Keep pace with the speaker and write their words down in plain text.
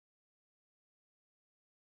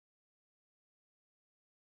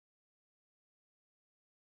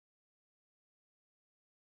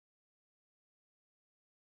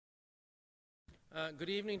Good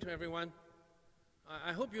evening to everyone.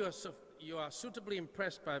 I hope you are suitably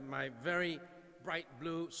impressed by my very bright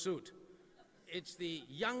blue suit. It's the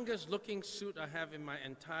youngest looking suit I have in my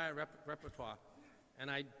entire repertoire,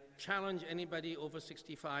 and I challenge anybody over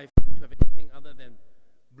 65 to have anything other than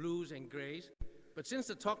blues and grays. But since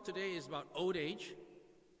the talk today is about old age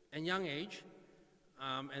and young age,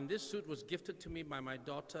 and this suit was gifted to me by my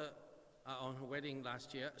daughter on her wedding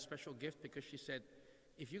last year, a special gift, because she said,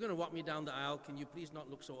 if you're going to walk me down the aisle, can you please not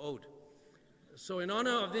look so old? So in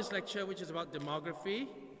honor of this lecture, which is about demography,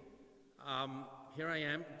 here I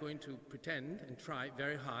am going to pretend and try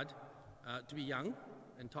very hard to be young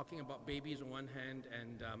and talking about babies on one hand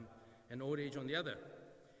and old age on the other.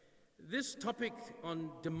 This topic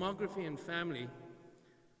on demography and family,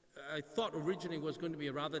 I thought originally was going to be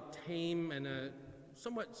a rather tame and a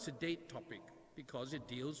somewhat sedate topic because it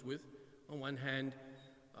deals with, on one hand,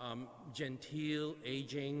 genteel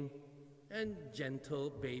aging and gentle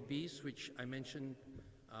babies, which I mentioned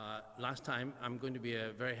last time. I'm going to be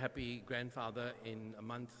a very happy grandfather in a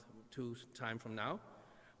month or two's time from now.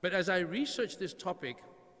 But as I researched this topic,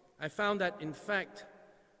 I found that in fact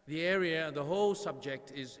the whole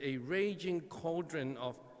subject is a raging cauldron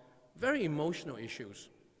of very emotional issues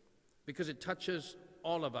because it touches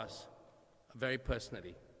all of us very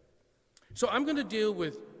personally. So I'm going to deal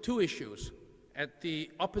with two issues at the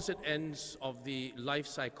opposite ends of the life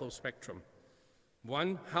cycle spectrum.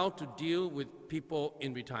 One, how to deal with people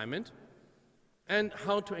in retirement, and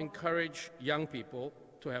how to encourage young people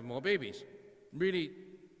to have more babies. Really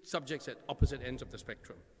subjects at opposite ends of the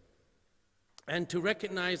spectrum. And to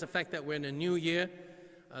recognize the fact that we're in a new year,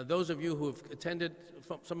 those of you who have attended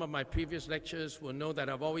some of my previous lectures will know that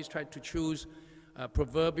I've always tried to choose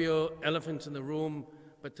proverbial elephants in the room.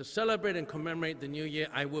 But to celebrate and commemorate the new year,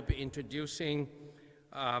 I will be introducing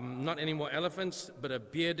not any more elephants, but a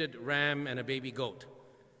bearded ram and a baby goat.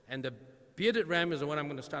 And the bearded ram is the one I'm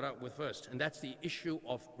going to start out with first, and that's the issue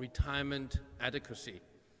of retirement adequacy.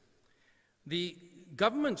 The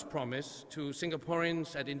government's promise to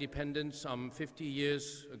Singaporeans at independence some 50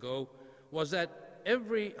 years ago was that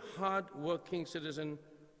every hard-working citizen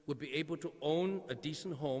would be able to own a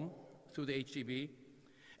decent home through the HDB,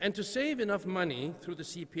 and to save enough money through the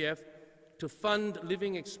CPF to fund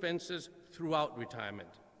living expenses throughout retirement.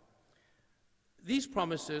 These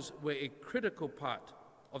promises were a critical part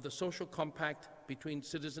of the social compact between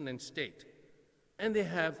citizen and state, and they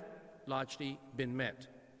have largely been met.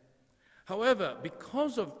 However,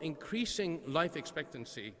 because of increasing life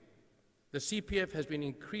expectancy, the CPF has been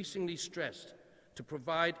increasingly stressed to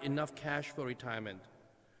provide enough cash for retirement,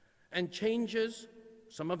 and changes,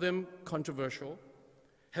 some of them controversial,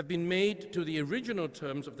 have been made to the original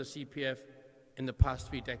terms of the CPF in the past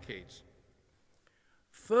 3 decades.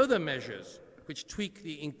 Further measures which tweak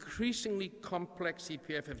the increasingly complex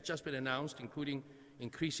CPF have just been announced, including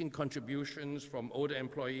increasing contributions from older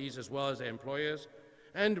employees as well as their employers,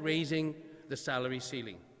 and raising the salary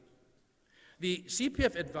ceiling. The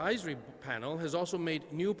CPF Advisory Panel has also made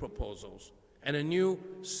new proposals, and a new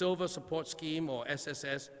Silver Support Scheme, or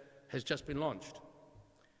SSS, has just been launched.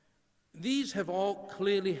 These have all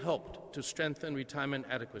clearly helped to strengthen retirement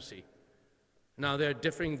adequacy. Now, there are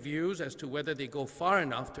differing views as to whether they go far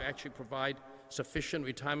enough to actually provide sufficient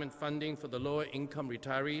retirement funding for the lower income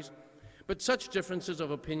retirees, but such differences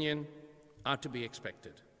of opinion are to be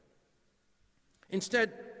expected.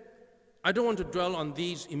 Instead, I don't want to dwell on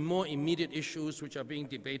these more immediate issues which are being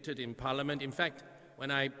debated in Parliament. In fact,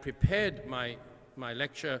 when I prepared my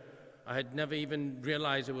lecture, I had never even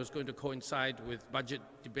realized it was going to coincide with budget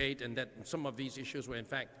debate, and that some of these issues were in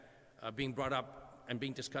fact being brought up and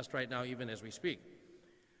being discussed right now even as we speak.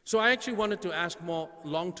 So I actually wanted to ask more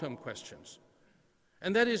long-term questions.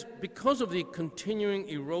 And that is, because of the continuing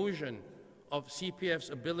erosion of CPF's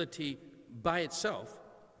ability by itself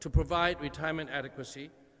to provide retirement adequacy,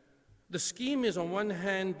 the scheme is on one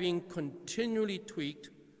hand being continually tweaked,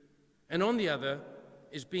 and on the other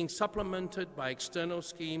is being supplemented by external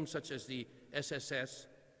schemes such as the SSS,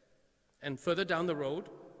 and further down the road,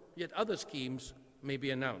 yet other schemes may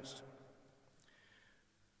be announced.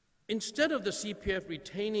 Instead of the CPF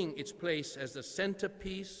retaining its place as the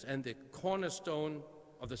centerpiece and the cornerstone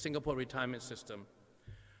of the Singapore retirement system,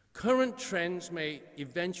 current trends may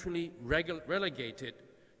eventually relegate it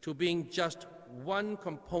to being just one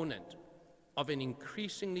component of an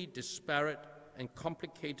increasingly disparate and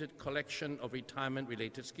complicated collection of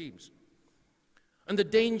retirement-related schemes. And the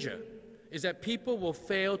danger is that people will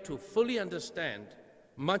fail to fully understand,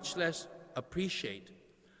 much less appreciate,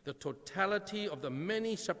 the totality of the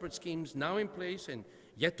many separate schemes now in place and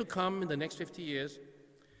yet to come in the next 50 years,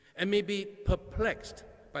 and may be perplexed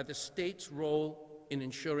by the state's role in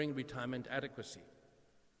ensuring retirement adequacy.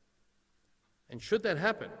 And should that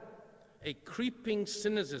happen, a creeping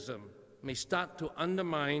cynicism may start to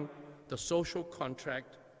undermine the social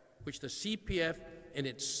contract which the CPF, in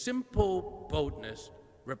its simple boldness,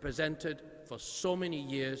 represented for so many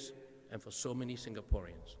years and for so many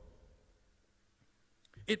Singaporeans.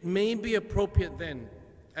 It may be appropriate then,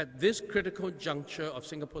 at this critical juncture of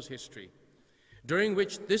Singapore's history, during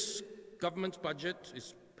which this government's budget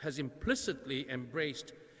has implicitly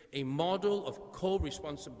embraced a model of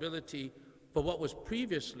co-responsibility for what was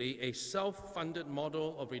previously a self-funded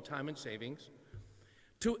model of retirement savings,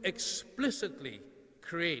 to explicitly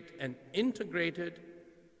create an integrated,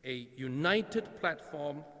 a united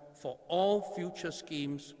platform for all future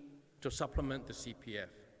schemes to supplement the CPF.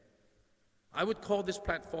 I would call this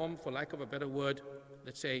platform, for lack of a better word,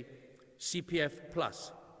 let's say CPF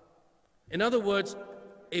Plus. In other words,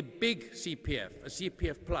 a big CPF, a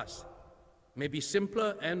CPF Plus, may be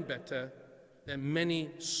simpler and better than many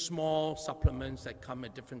small supplements that come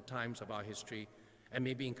at different times of our history and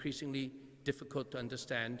may be increasingly difficult to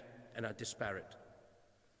understand and are disparate.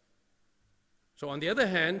 So on the other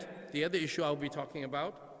hand, the other issue I'll be talking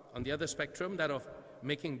about, on the other spectrum, that of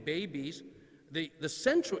making babies, the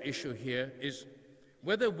central issue here is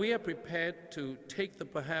whether we are prepared to take the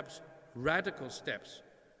perhaps radical steps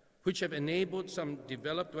which have enabled some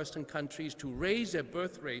developed Western countries to raise their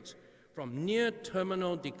birth rates from near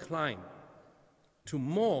terminal decline to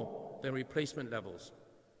more than replacement levels.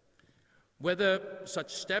 Whether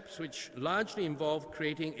such steps, which largely involve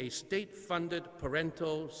creating a state-funded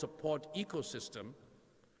parental support ecosystem,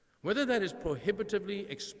 whether that is prohibitively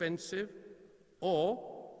expensive or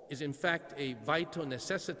is in fact a vital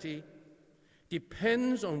necessity,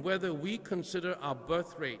 depends on whether we consider our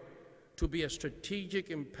birth rate to be a strategic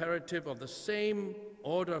imperative of the same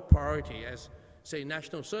order of priority as, say,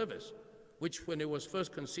 national service, which when it was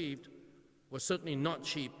first conceived was certainly not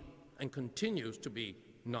cheap and continues to be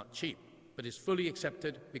not cheap, but is fully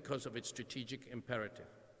accepted because of its strategic imperative.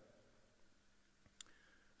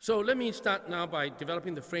 So let me start now by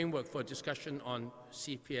developing the framework for a discussion on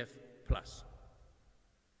CPF Plus.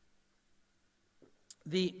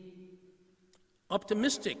 The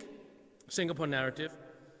optimistic Singapore narrative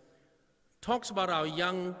talks about our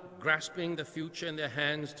young grasping the future in their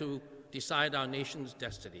hands to decide our nation's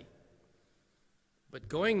destiny. But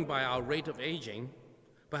going by our rate of aging,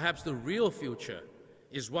 perhaps the real future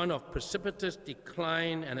is one of precipitous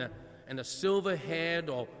decline and a silver-haired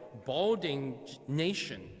or balding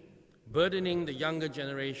nation burdening the younger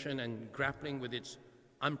generation and grappling with its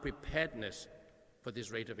unpreparedness for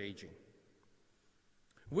this rate of aging.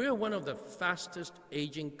 We're one of the fastest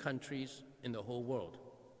aging countries in the whole world.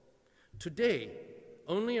 Today,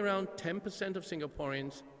 only around 10% of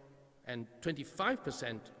Singaporeans and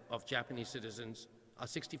 25% of Japanese citizens are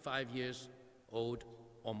 65 years old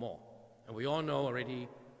or more. And we all know already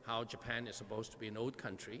how Japan is supposed to be an old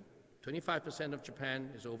country. 25% of Japan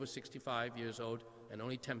is over 65 years old and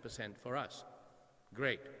only 10% for us.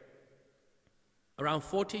 Great. Around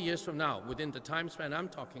 40 years from now, within the time span I'm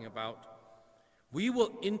talking about, we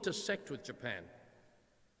will intersect with Japan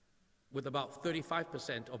with about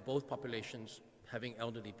 35% of both populations having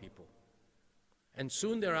elderly people. And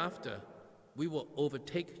soon thereafter, we will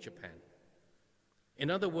overtake Japan. In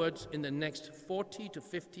other words, in the next 40 to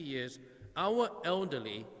 50 years, our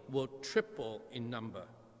elderly will triple in number,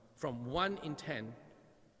 from 1 in 10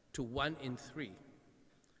 to 1 in 3.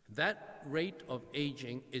 That rate of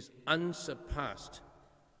aging is unsurpassed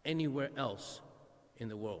anywhere else in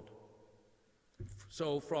the world.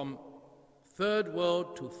 So from third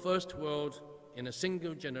world to first world in a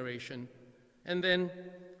single generation, and then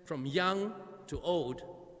from young to old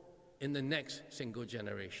in the next single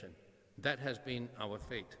generation. That has been our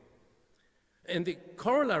fate. And the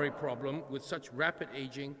corollary problem with such rapid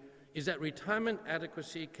aging is that retirement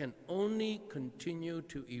adequacy can only continue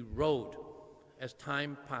to erode as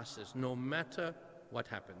time passes, no matter what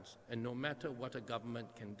happens and no matter what a government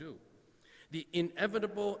can do. The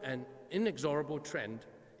inevitable and inexorable trend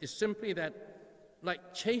is simply that,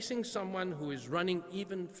 like chasing someone who is running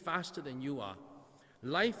even faster than you are,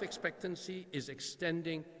 life expectancy is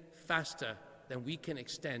extending faster than we can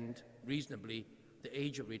extend reasonably the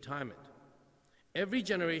age of retirement. Every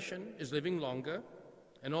generation is living longer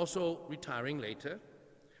and also retiring later,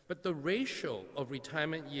 but the ratio of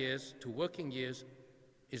retirement years to working years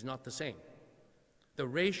is not the same. The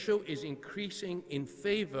ratio is increasing in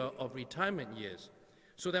favor of retirement years,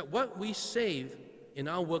 so that what we save in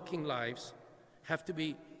our working lives have to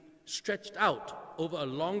be stretched out over a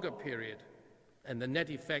longer period, and the net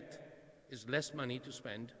effect is less money to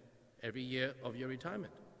spend every year of your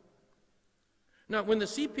retirement. Now, when the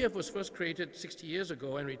CPF was first created 60 years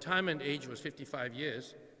ago and retirement age was 55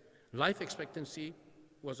 years, life expectancy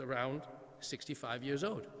was around 65 years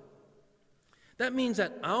old. That means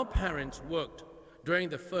that our parents worked during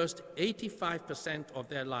the first 85% of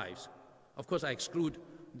their lives. Of course, I exclude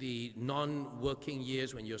the non-working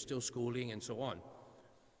years when you're still schooling and so on.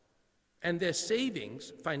 And their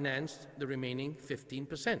savings financed the remaining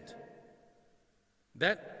 15%.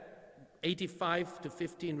 That 85 to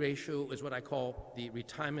 15 ratio is what I call the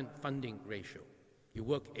retirement funding ratio. You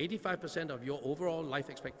work 85% of your overall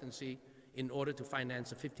life expectancy in order to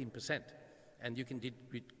finance the 15%. And you can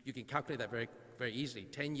calculate that very, very easily.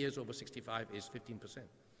 10 years over 65 is 15%.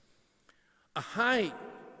 A high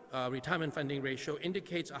retirement funding ratio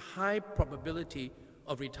indicates a high probability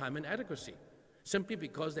of retirement adequacy, simply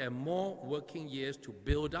because there are more working years to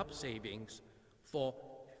build up savings for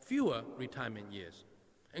fewer retirement years.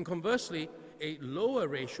 And conversely, a lower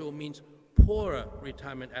ratio means poorer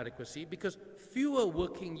retirement adequacy because fewer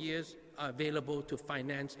working years are available to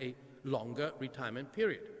finance a longer retirement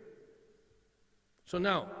period. So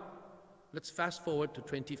now, let's fast forward to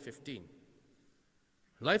 2015.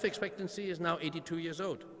 Life expectancy is now 82 years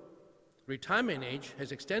old. Retirement age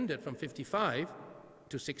has extended from 55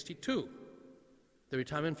 to 62. The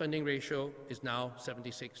retirement funding ratio is now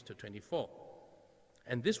 76 to 24.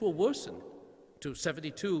 And this will worsen to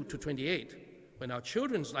 72 to 28 when our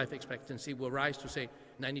children's life expectancy will rise to, say,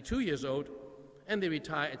 92 years old, and they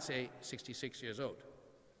retire at, say, 66 years old.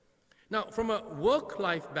 Now, from a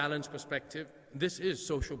work-life balance perspective, this is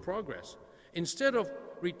social progress. Instead of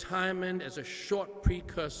retirement as a short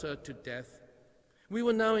precursor to death, we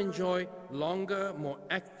will now enjoy longer, more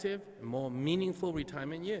active, more meaningful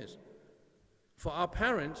retirement years. For our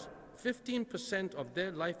parents, 15% of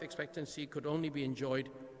their life expectancy could only be enjoyed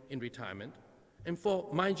in retirement. And for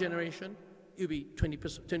my generation, it will be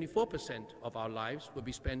 24% of our lives will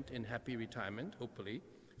be spent in happy retirement, hopefully.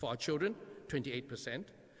 For our children, 28%.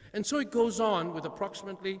 And so it goes on with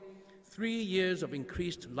approximately 3 years of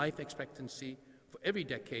increased life expectancy for every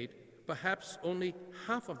decade, perhaps only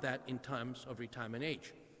half of that in terms of retirement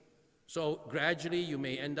age. So gradually you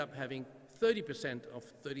may end up having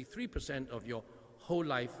 33% of your whole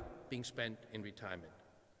life being spent in retirement.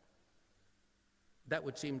 That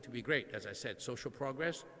would seem to be great, as I said, social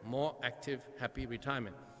progress, more active, happy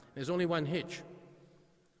retirement. There's only one hitch.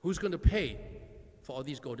 Who's going to pay for all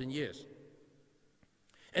these golden years?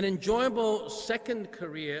 An enjoyable second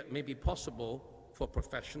career may be possible for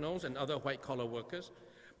professionals and other white-collar workers,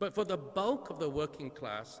 but for the bulk of the working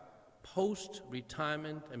class,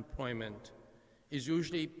 post-retirement employment is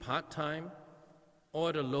usually part-time or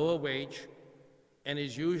at a lower wage and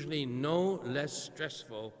is usually no less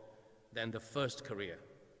stressful than the first career.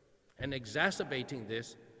 And exacerbating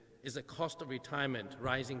this is the cost of retirement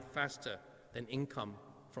rising faster than income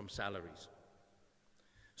from salaries.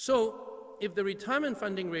 So, if the retirement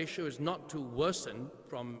funding ratio is not to worsen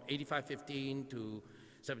from 85-15 to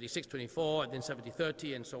 76-24 and then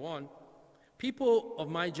 70-30 and so on, people of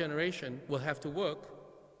my generation will have to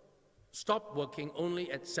stop working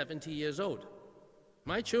only at 70 years old.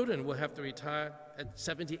 My children will have to retire at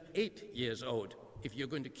 78 years old if you're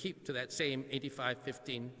going to keep to that same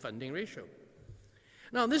 85-15 funding ratio.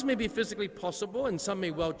 Now, this may be physically possible and some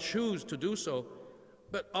may well choose to do so,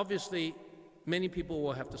 but obviously many people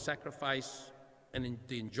will have to sacrifice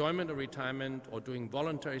the enjoyment of retirement or doing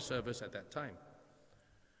voluntary service at that time.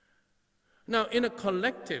 Now, in a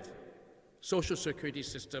collective social security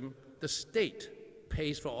system, the state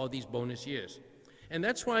pays for all these bonus years. And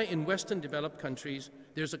that's why in Western developed countries,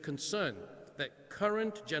 there's a concern that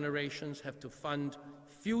current generations have to fund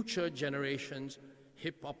future generations'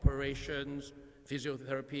 hip operations,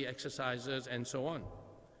 physiotherapy exercises, and so on.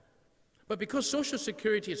 But because Social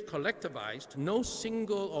Security is collectivized, no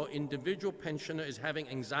single or individual pensioner is having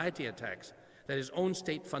anxiety attacks that his own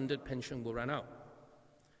state-funded pension will run out.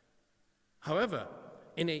 However,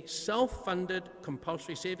 in a self-funded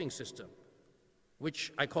compulsory savings system,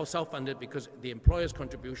 which I call self-funded because the employer's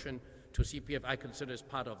contribution to CPF I consider as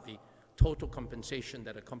part of the total compensation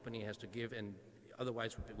that a company has to give, and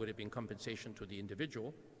otherwise would have been compensation to the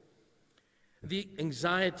individual, the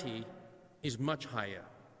anxiety is much higher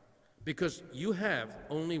because you have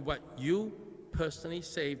only what you personally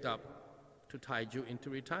saved up to tide you into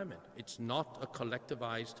retirement. It's not a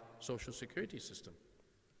collectivized social security system.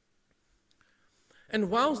 And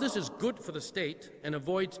whilst this is good for the state and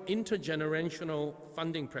avoids intergenerational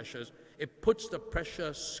funding pressures, it puts the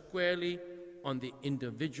pressure squarely on the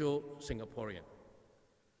individual Singaporean.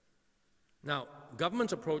 Now,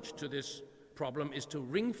 government's approach to this problem is to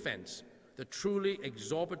ring-fence the truly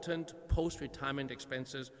exorbitant post-retirement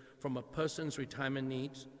expenses from a person's retirement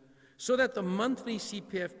needs so that the monthly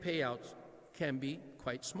CPF payouts can be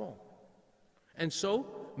quite small. And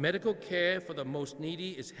so, medical care for the most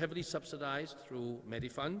needy is heavily subsidized through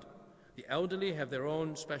Medifund. The elderly have their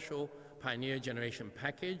own special Pioneer Generation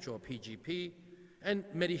Package, or PGP, and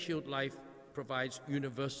MediShield Life provides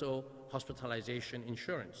universal hospitalization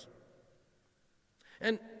insurance.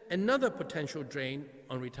 And another potential drain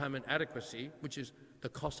on retirement adequacy, which is the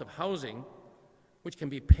cost of housing, which can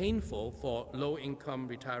be painful for low-income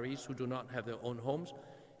retirees who do not have their own homes,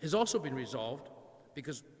 has also been resolved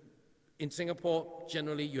because in Singapore,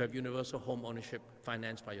 generally, you have universal home ownership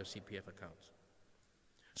financed by your CPF accounts.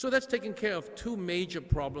 So that's taken care of two major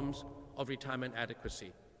problems of retirement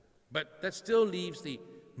adequacy. But that still leaves the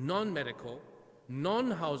non-medical,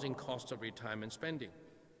 non-housing cost of retirement spending.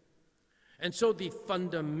 And so the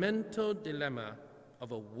fundamental dilemma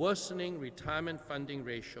of a worsening retirement funding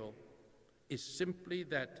ratio is simply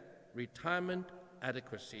that retirement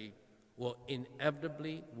adequacy will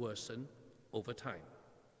inevitably worsen over time.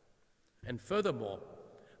 And furthermore,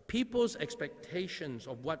 people's expectations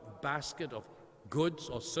of what basket of goods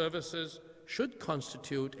or services should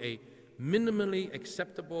constitute a minimally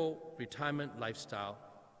acceptable retirement lifestyle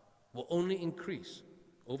will only increase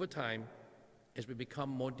over time as we become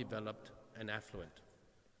more developed and affluent.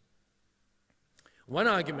 One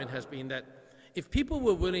argument has been that if people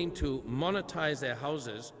were willing to monetize their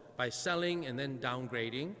houses by selling and then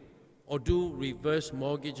downgrading, or do reverse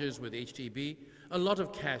mortgages with HDB, a lot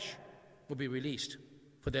of cash will be released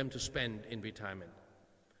for them to spend in retirement.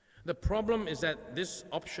 The problem is that this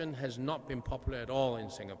option has not been popular at all in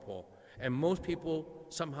Singapore, and most people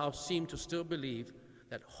somehow seem to still believe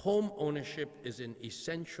that home ownership is an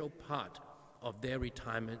essential part of their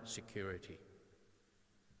retirement security.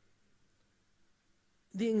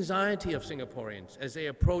 The anxiety of Singaporeans as they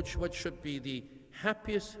approach what should be the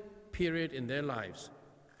happiest period in their lives,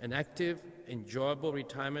 an active, enjoyable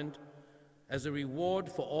retirement as a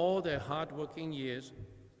reward for all their hard-working years,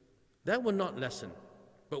 that will not lessen,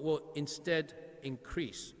 but will instead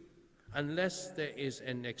increase unless there is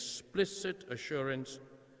an explicit assurance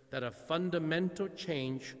that a fundamental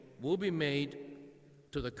change will be made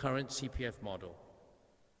to the current CPF model.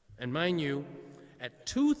 And mind you, at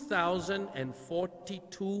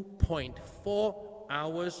 2,042.4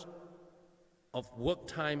 hours of work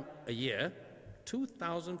time a year,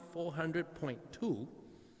 2,400.2,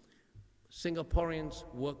 Singaporeans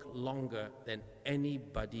work longer than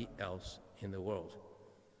anybody else in the world.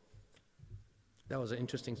 That was an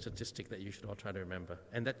interesting statistic that you should all try to remember.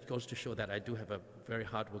 And that goes to show that I do have a very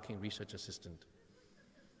hardworking research assistant.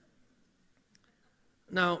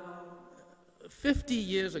 Now, 50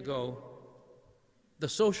 years ago, the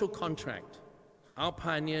social contract our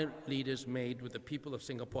pioneer leaders made with the people of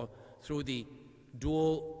Singapore through the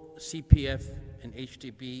dual CPF and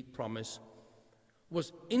HDB promise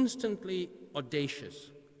was instantly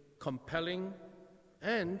audacious, compelling,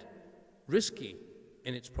 and risky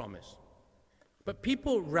in its promise. But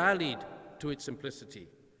people rallied to its simplicity,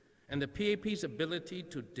 and the PAP's ability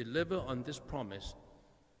to deliver on this promise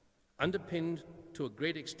underpinned to a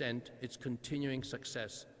great extent its continuing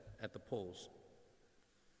success at the polls.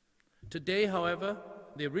 Today, however,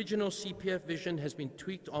 the original CPF vision has been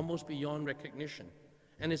tweaked almost beyond recognition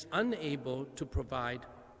and is unable to provide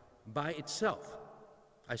by itself,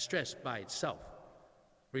 I stress by itself,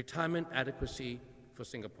 retirement adequacy for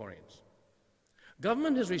Singaporeans.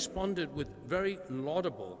 Government has responded with very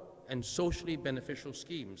laudable and socially beneficial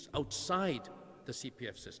schemes outside the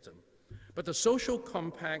CPF system. But the social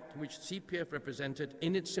compact which CPF represented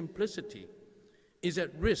in its simplicity is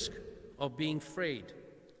at risk of being frayed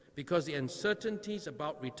because the uncertainties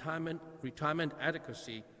about retirement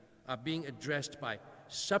adequacy are being addressed by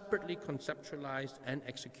separately conceptualized and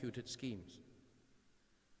executed schemes.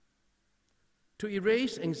 To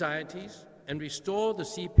erase anxieties and restore the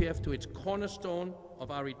CPF to its cornerstone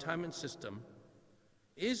of our retirement system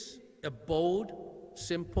is a bold,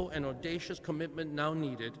 simple, and audacious commitment now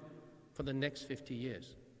needed for the next 50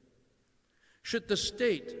 years. Should the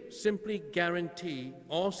state simply guarantee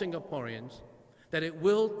all Singaporeans that it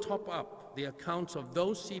will top up the accounts of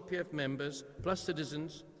those CPF members plus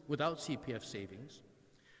citizens without CPF savings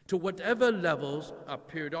to whatever levels are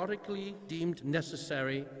periodically deemed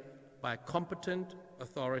necessary by a competent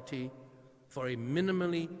authority for a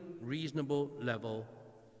minimally reasonable level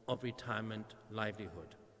of retirement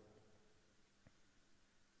livelihood.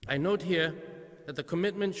 I note here that the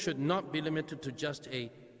commitment should not be limited to just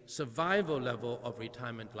a survival level of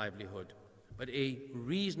retirement livelihood, but a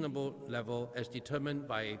reasonable level as determined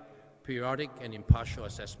by a periodic and impartial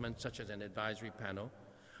assessment, such as an advisory panel,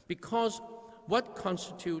 because what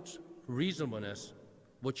constitutes reasonableness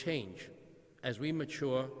will change as we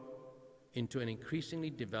mature into an increasingly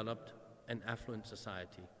developed and affluent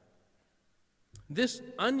society. This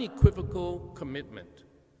unequivocal commitment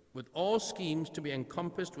with all schemes to be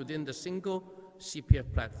encompassed within the single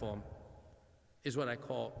CPF platform is what I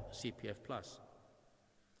call CPF Plus.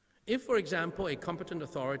 If, for example, a competent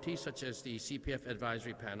authority such as the CPF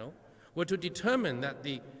Advisory Panel were to determine that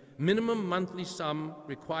the minimum monthly sum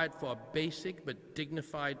required for a basic but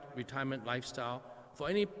dignified retirement lifestyle for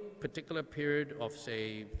any particular period of,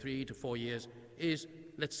 say, 3 to 4 years is,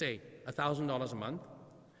 let's say, $1,000 a month,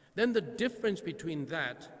 then the difference between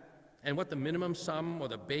that and what the minimum sum or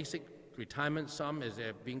the basic retirement sum, as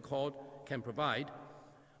they're being called, can provide,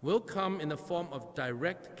 will come in the form of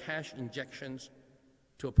direct cash injections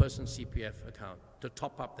to a person's CPF account to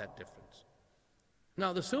top up that difference.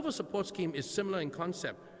 Now, the Silver Support Scheme is similar in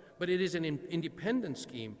concept, but it is an independent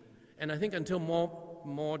scheme, and I think until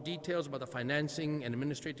more details about the financing and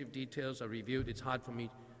administrative details are reviewed, it's hard for me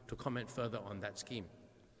to comment further on that scheme.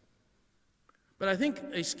 But I think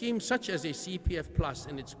a scheme such as a CPF Plus,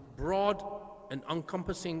 in its broad and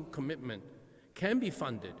encompassing commitment, can be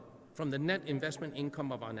funded from the net investment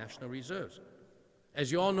income of our national reserves.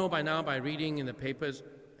 As you all know by now, by reading in the papers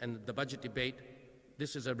and the budget debate,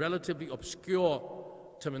 this is a relatively obscure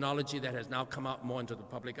terminology that has now come out more into the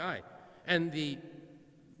public eye. And the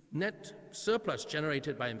net surplus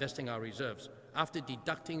generated by investing our reserves, after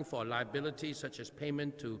deducting for liabilities such as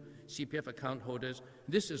payment to CPF account holders,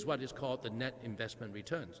 this is what is called the net investment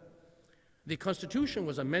returns. The Constitution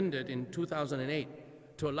was amended in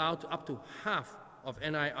 2008 to allow up to half of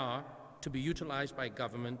NIR to be utilized by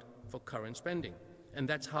government for current spending. And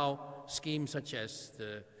that's how schemes such as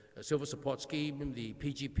the Silver Support Scheme, the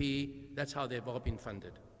PGP, that's how they've all been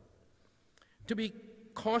funded. To be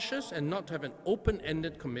cautious and not to have an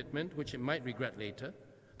open-ended commitment, which it might regret later,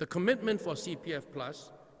 the commitment for CPF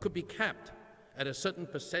Plus could be capped at a certain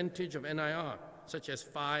percentage of NIR, such as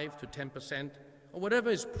 5 to 10%, or whatever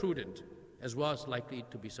is prudent, as well as likely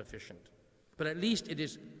to be sufficient. But at least it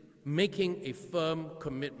is making a firm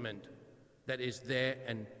commitment that is there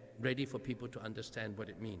and ready for people to understand what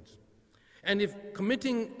it means. And if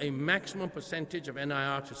committing a maximum percentage of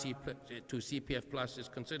NIR to CPF Plus is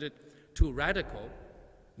considered too radical,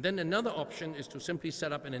 then another option is to simply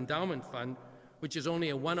set up an endowment fund, which is only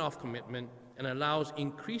a one-off commitment and allows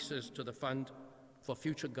increases to the fund for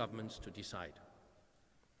future governments to decide.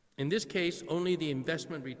 In this case, only the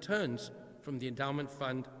investment returns from the endowment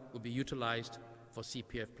fund will be utilized for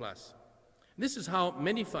CPF Plus. This is how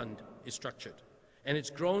MediFund is structured, and it's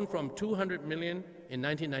grown from $200 million in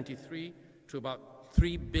 1993 to about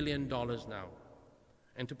 $3 billion now.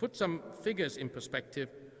 And to put some figures in perspective,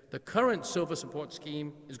 the current Silver Support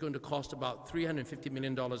Scheme is going to cost about $350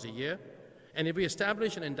 million a year, and if we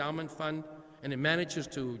establish an endowment fund and it manages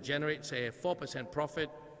to generate, say, a 4% profit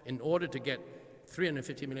in order to get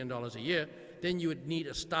 $350 million a year, then you would need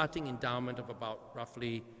a starting endowment of about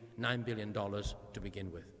roughly $9 billion to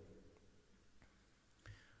begin with.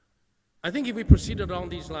 I think if we proceed along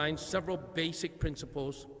these lines, several basic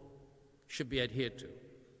principles should be adhered to.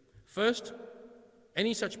 First,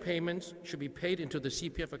 any such payments should be paid into the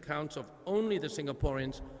CPF accounts of only the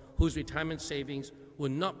Singaporeans whose retirement savings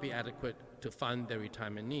will not be adequate to fund their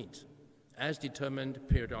retirement needs, as determined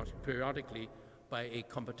periodically by a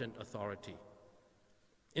competent authority.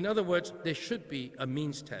 In other words, there should be a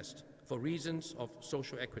means test for reasons of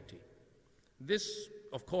social equity. This,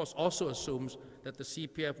 of course, also assumes that the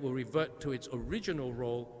CPF will revert to its original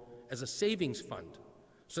role as a savings fund,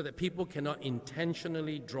 so that people cannot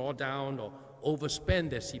intentionally draw down or overspend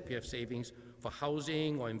their CPF savings for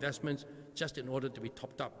housing or investments just in order to be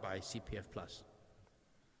topped up by CPF Plus.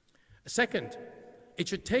 Second, it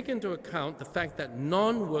should take into account the fact that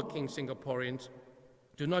non-working Singaporeans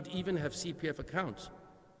do not even have CPF accounts,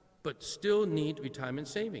 but still need retirement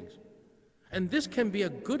savings. And this can be a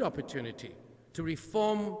good opportunity to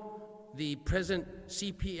reform the present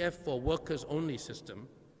CPF for workers only system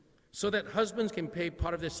so that husbands can pay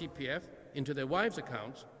part of their CPF into their wives'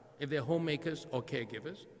 accounts if they're homemakers or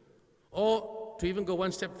caregivers, or to even go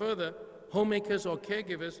one step further, homemakers or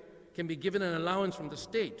caregivers can be given an allowance from the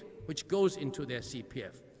state which goes into their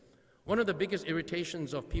CPF. One of the biggest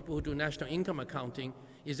irritations of people who do national income accounting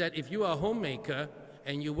is that if you are a homemaker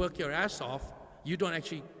and you work your ass off, you don't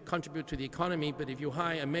actually contribute to the economy, but if you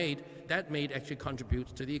hire a maid, that maid actually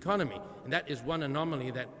contributes to the economy. And that is one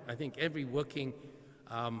anomaly that I think every working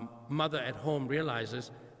mother at home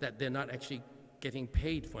realizes, that they're not actually getting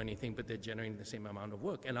paid for anything, but they're generating the same amount of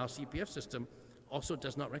work. And our CPF system also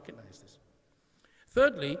does not recognize this.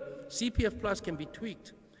 Thirdly, CPF Plus can be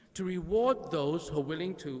tweaked to reward those who are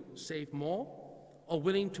willing to save more or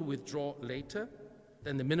willing to withdraw later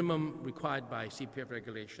than the minimum required by CPF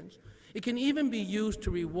regulations. It can even be used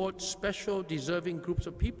to reward special deserving groups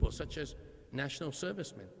of people, such as national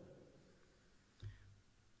servicemen.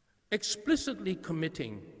 Explicitly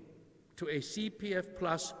committing to a CPF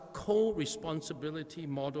plus co-responsibility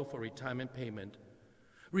model for retirement payment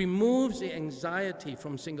removes the anxiety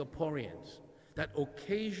from Singaporeans that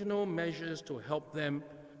occasional measures to help them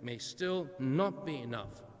may still not be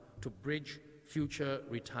enough to bridge future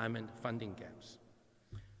retirement funding gaps.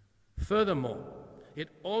 Furthermore, it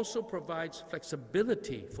also provides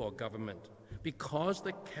flexibility for government because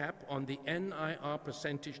the cap on the NIR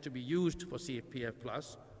percentage to be used for CPF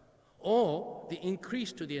Plus or the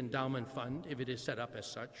increase to the endowment fund, if it is set up as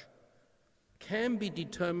such, can be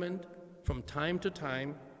determined from time to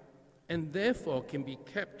time and therefore can be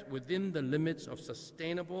kept within the limits of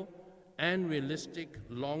sustainable and realistic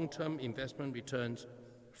long-term investment returns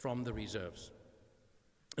from the reserves.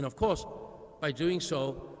 And of course, by doing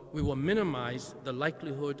so, we will minimize the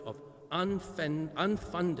likelihood of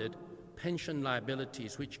unfunded pension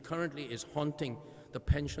liabilities, which currently is haunting the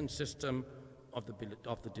pension system of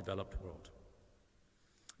the developed world.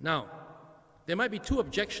 Now, there might be two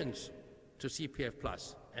objections to CPF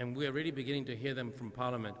Plus, and we're already beginning to hear them from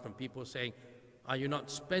Parliament, from people saying, are you not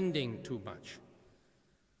spending too much?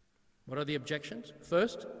 What are the objections?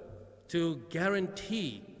 First, to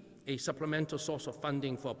guarantee a supplemental source of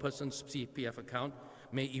funding for a person's CPF account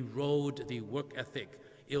may erode the work ethic.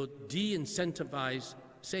 It'll de-incentivize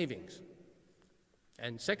savings.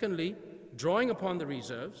 And secondly, drawing upon the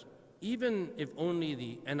reserves, even if only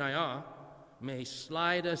the NIR, may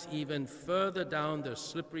slide us even further down the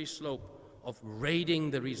slippery slope of raiding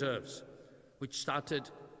the reserves, which started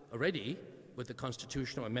already with the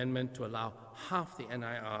constitutional amendment to allow half the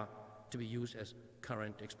NIR to be used as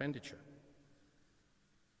current expenditure.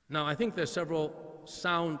 Now, I think there are several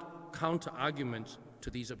sound counter-arguments to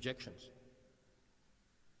these objections.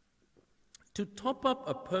 To top up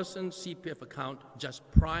a person's CPF account just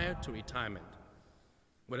prior to retirement,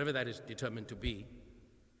 whatever that is determined to be,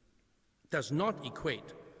 does not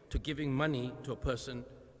equate to giving money to a person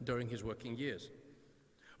during his working years.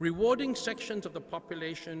 Rewarding sections of the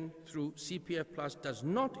population through CPF Plus does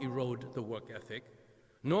not erode the work ethic,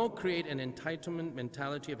 nor create an entitlement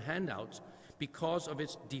mentality of handouts because of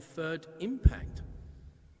its deferred impact.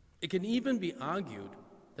 It can even be argued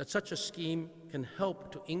that such a scheme can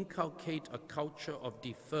help to inculcate a culture of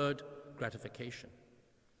deferred gratification.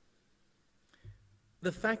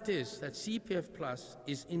 The fact is that CPF Plus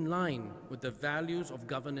is in line with the values of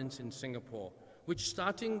governance in Singapore, which,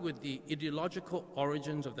 starting with the ideological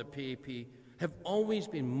origins of the PAP, have always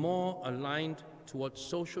been more aligned towards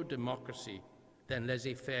social democracy than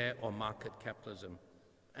laissez-faire or market capitalism,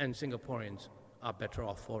 and Singaporeans are better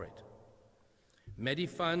off for it.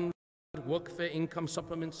 Medifund, Workfare Income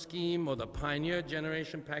Supplement Scheme, or the Pioneer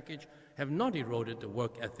Generation Package have not eroded the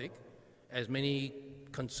work ethic, as many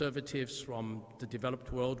conservatives from the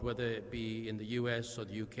developed world, whether it be in the US or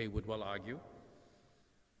the UK, would well argue.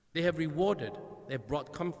 They have rewarded, they have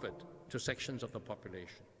brought comfort to sections of the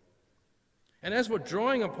population. And as we're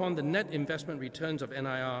drawing upon the net investment returns of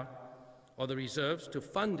NIR or the reserves to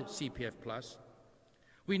fund CPF Plus,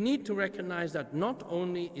 we need to recognize that not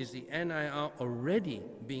only is the NIR already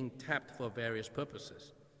being tapped for various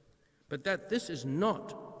purposes, but that this is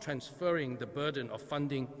not transferring the burden of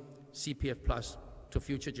funding CPF Plus to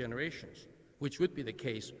future generations, which would be the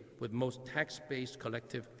case with most tax-based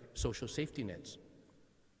collective social safety nets.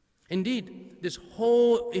 Indeed, this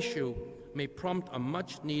whole issue may prompt a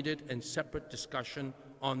much-needed and separate discussion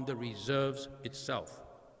on the reserves itself,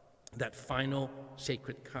 that final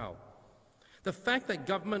sacred cow. The fact that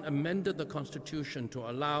government amended the Constitution to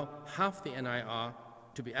allow half the NIR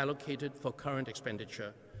to be allocated for current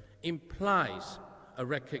expenditure implies a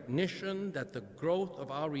recognition that the growth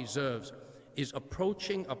of our reserves is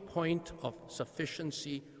approaching a point of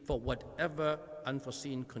sufficiency for whatever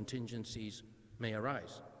unforeseen contingencies may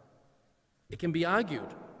arise. It can be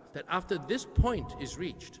argued that after this point is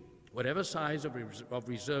reached, whatever size of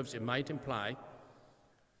reserves it might imply,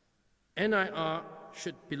 NIR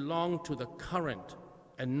should belong to the current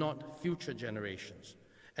and not future generations,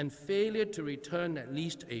 and failure to return at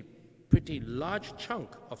least a pretty large chunk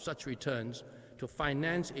of such returns to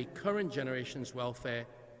finance a current generation's welfare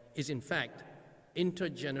is in fact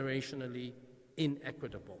intergenerationally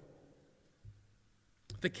inequitable.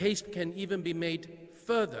 The case can even be made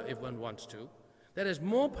further, if one wants to, that as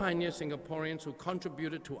more pioneer Singaporeans who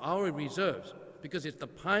contributed to our reserves, because it's the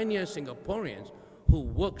pioneer Singaporeans who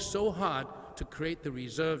worked so hard to create the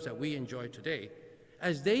reserves that we enjoy today,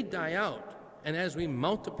 As they die out, and as we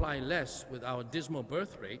multiply less with our dismal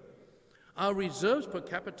birth rate, our reserves per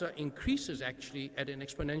capita increases actually at an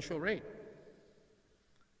exponential rate.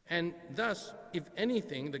 And thus, if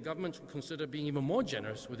anything, the government should consider being even more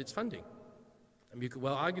generous with its funding. And you could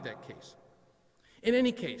well argue that case. In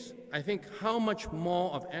any case, I think how much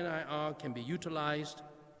more of NIR can be utilized,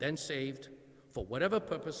 then saved, for whatever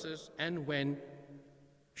purposes and when,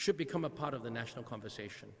 should become a part of the national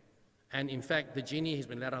conversation. And in fact, the genie has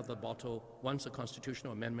been let out of the bottle once a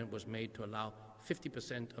constitutional amendment was made to allow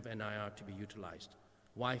 50% of NIR to be utilized.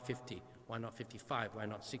 Why 50? Why not 55? Why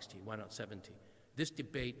not 60? Why not 70? This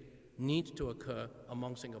debate needs to occur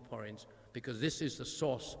among Singaporeans because this is the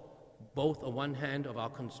source, both on one hand, of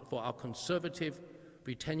for our conservative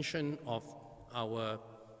retention of our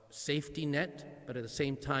safety net, but at the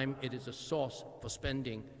same time, it is a source for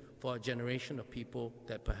spending for a generation of people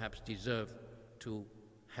that perhaps deserve to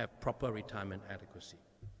have proper retirement adequacy.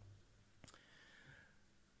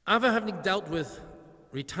 After having dealt with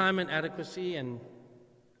retirement adequacy and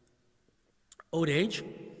old age,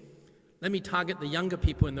 let me target the younger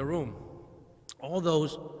people in the room, all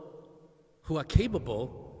those who are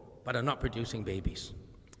capable but are not producing babies.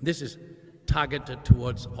 This is targeted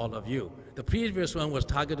towards all of you. The previous one was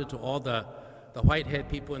targeted to all the white-haired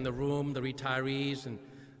people in the room, the retirees,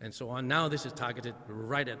 and so on. Now this is targeted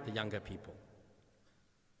right at the younger people.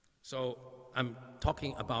 So I'm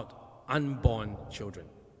talking about unborn children.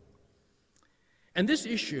 And this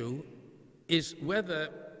issue is whether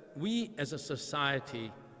we as a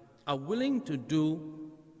society are willing to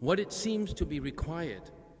do what it seems to be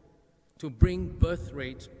required to bring birth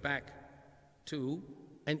rates back to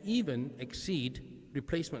and even exceed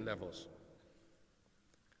replacement levels.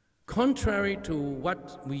 Contrary to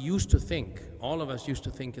what we used to think, all of us used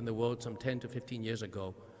to think in the world some 10 to 15 years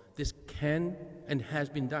ago, this can and has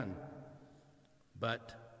been done,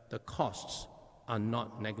 but the costs are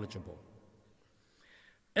not negligible.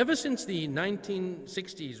 Ever since the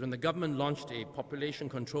 1960s, when the government launched a population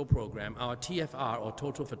control program, our TFR, or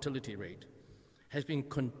total fertility rate, has been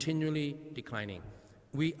continually declining.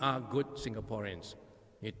 We are good Singaporeans.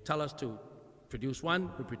 You tell us to produce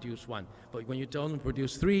one, we produce one. But when you tell them to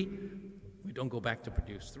produce three, we don't go back to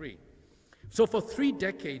produce three. So for 3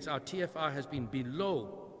 decades, our TFR has been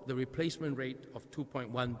below the replacement rate of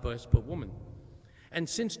 2.1 births per woman. And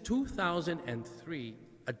since 2003,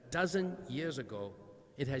 a dozen years ago,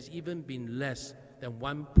 it has even been less than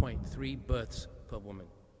 1.3 births per woman.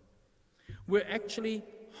 We're actually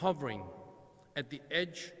hovering at the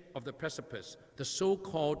edge of the precipice, the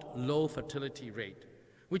so-called low fertility rate,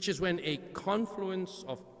 which is when a confluence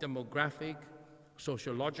of demographic,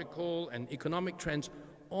 sociological, and economic trends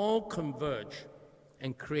all converge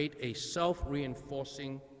and create a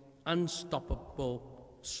self-reinforcing,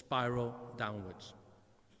 unstoppable spiral downwards.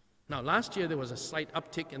 Now, last year there was a slight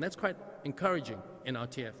uptick, and that's quite encouraging in our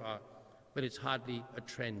TFR, but it's hardly a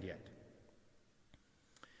trend yet.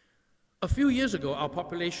 A few years ago, our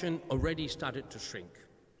population already started to shrink.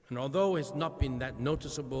 And although it's not been that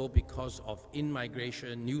noticeable because of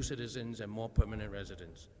in-migration, new citizens, and more permanent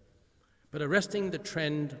residents, but arresting the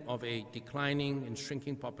trend of a declining and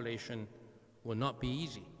shrinking population will not be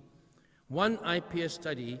easy. One IPS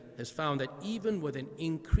study has found that even with an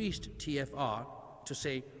increased TFR to,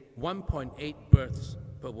 say, 1.8 births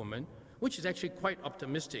per woman, which is actually quite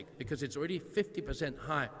optimistic because it's already 50%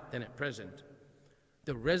 higher than at present,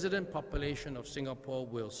 the resident population of Singapore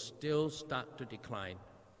will still start to decline.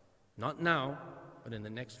 Not now, but in the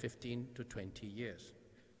next 15 to 20 years.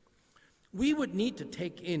 We would need to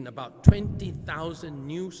take in about 20,000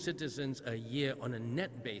 new citizens a year on a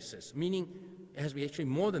net basis, meaning it has to be actually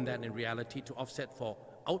more than that in reality to offset for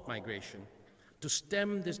out-migration, to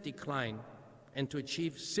stem this decline and to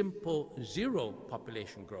achieve simple zero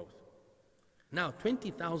population growth. Now,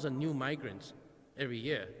 20,000 new migrants every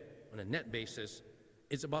year on a net basis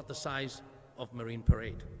is about the size of Marine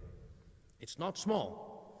Parade. It's not small.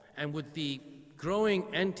 And with the growing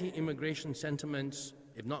anti-immigration sentiments,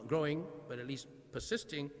 if not growing, but at least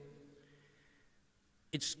persisting,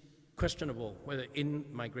 it's questionable whether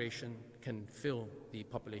in-migration can fill the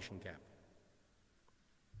population gap.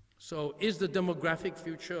 So is the demographic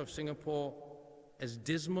future of Singapore as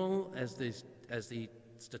dismal as the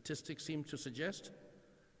statistics seem to suggest?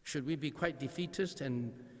 Should we be quite defeatist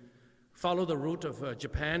and follow the route of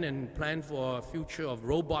Japan and plan for a future of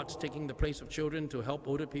robots taking the place of children to help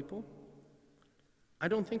older people? I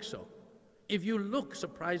don't think so. If you look,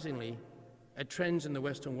 surprisingly, at trends in the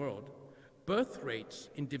Western world, birth rates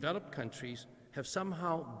in developed countries have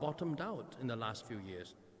somehow bottomed out in the last few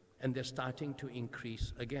years, and they're starting to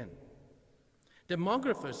increase again.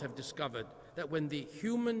 Demographers have discovered that when the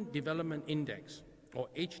Human Development Index, or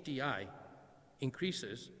HDI,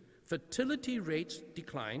 increases, fertility rates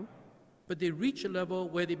decline, but they reach a level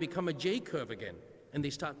where they become a J-curve again, and they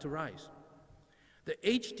start to rise. The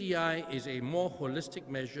HDI is a more holistic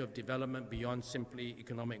measure of development beyond simply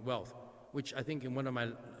economic wealth, which I think in one of my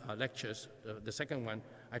lectures, the second one,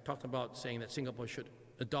 I talked about saying that Singapore should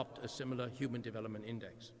adopt a similar Human Development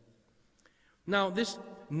Index. Now, this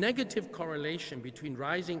negative correlation between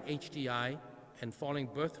rising HDI and falling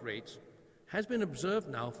birth rates has been observed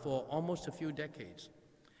now for almost a few decades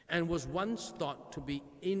and was once thought to be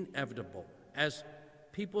inevitable. As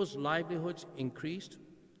people's livelihoods increased,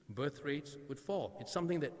 birth rates would fall. It's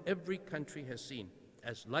something that every country has seen.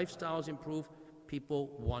 As lifestyles improve,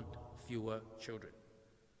 people want fewer children.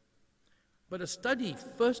 But a study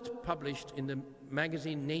first published in the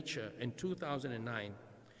magazine Nature in 2009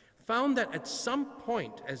 found that at some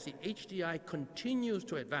point, as the HDI continues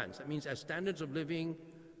to advance, that means as standards of living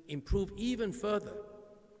improve even further,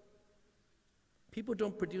 people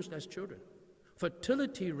don't produce less children.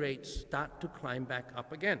 Fertility rates start to climb back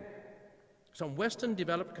up again. Some Western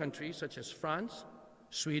developed countries, such as France,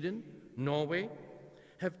 Sweden, Norway,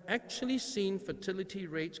 have actually seen fertility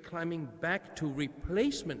rates climbing back to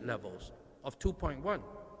replacement levels of 2.1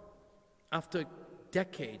 after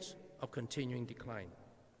decades of continuing decline.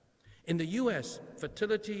 In the US,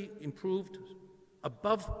 fertility improved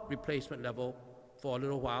above replacement level for a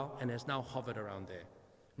little while and has now hovered around there.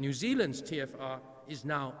 New Zealand's TFR is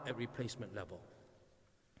now at replacement level.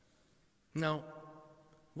 Now,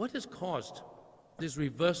 what has caused this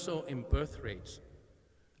reversal in birth rates?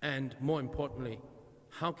 And more importantly,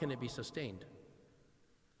 how can it be sustained?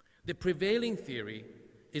 The prevailing theory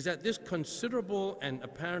is that this considerable and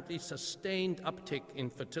apparently sustained uptick in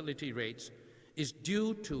fertility rates is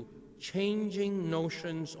due to changing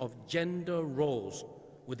notions of gender roles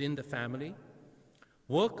within the family,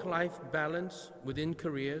 work-life balance within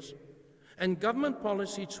careers, and government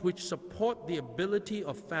policies which support the ability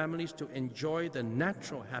of families to enjoy the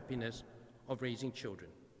natural happiness of raising children.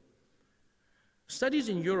 Studies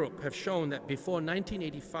in Europe have shown that before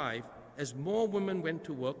 1985, as more women went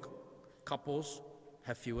to work, couples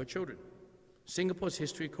have fewer children. Singapore's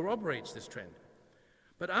history corroborates this trend.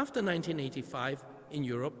 But after 1985, in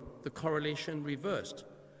Europe, the correlation reversed.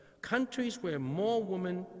 Countries where more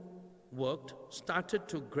women worked started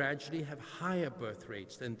to gradually have higher birth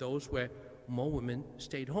rates than those where more women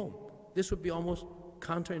stayed home. This would be almost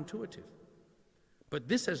counterintuitive. But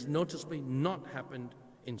this has noticeably not happened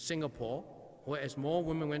in Singapore, where as more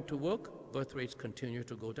women went to work, birth rates continue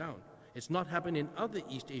to go down. It's not happened in other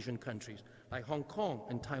East Asian countries like Hong Kong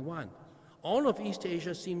and Taiwan. All of East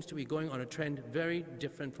Asia seems to be going on a trend very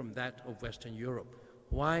different from that of Western Europe.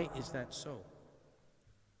 Why is that so?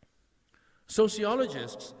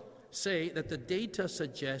 Sociologists say that the data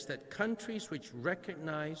suggests that countries which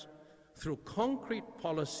recognize through concrete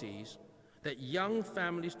policies that young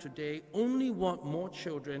families today only want more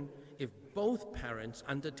children if both parents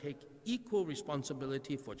undertake equal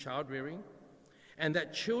responsibility for child rearing, and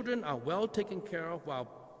that children are well taken care of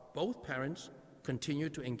while both parents continue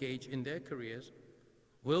to engage in their careers,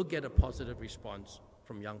 will get a positive response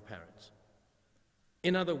from young parents.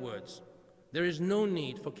 In other words, there is no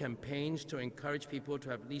need for campaigns to encourage people to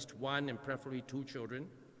have at least one and preferably two children,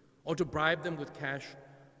 or to bribe them with cash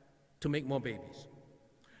to make more babies.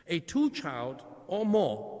 A two-child or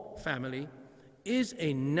more family is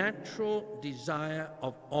a natural desire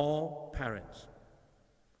of all parents.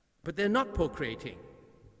 But they're not procreating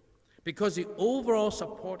because the overall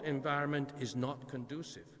support environment is not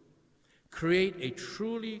conducive. Create a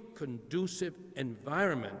truly conducive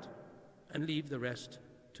environment and leave the rest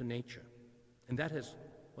to nature. And that is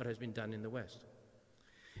what has been done in the West.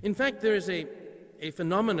 In fact, there is a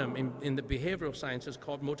phenomenon in the behavioral sciences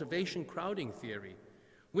called motivation crowding theory,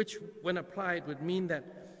 which, when applied, would mean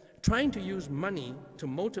that trying to use money to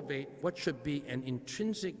motivate what should be an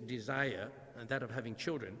intrinsic desire, and that of having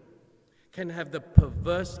children, can have the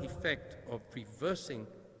perverse effect of reversing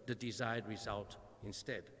the desired result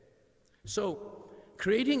instead. So,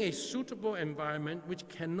 creating a suitable environment which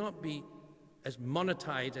cannot be as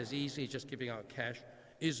monetized as easily just giving out cash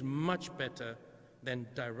is much better than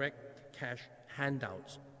direct cash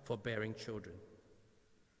handouts for bearing children.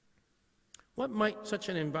 What might such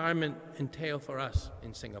an environment entail for us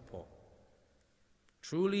in Singapore?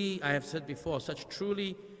 Truly, I have said before, such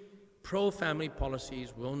truly pro-family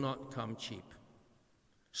policies will not come cheap.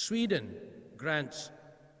 Sweden grants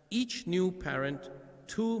each new parent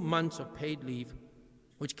 2 months of paid leave,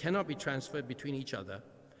 which cannot be transferred between each other,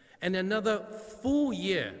 and another full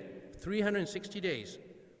year, 360 days,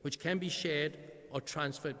 which can be shared or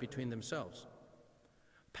transferred between themselves.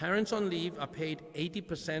 Parents on leave are paid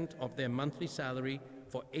 80% of their monthly salary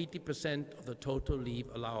for 80% of the total leave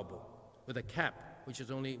allowable, with a cap which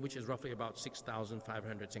is roughly about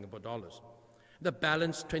 6,500 Singapore dollars. The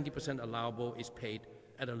balance 20% allowable is paid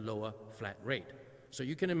at a lower flat rate. So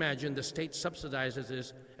you can imagine the state subsidizes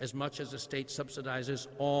this as much as the state subsidizes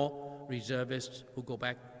all reservists who go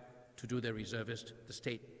back to do their reservist. The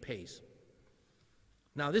state pays.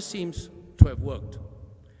 Now this seems to have worked.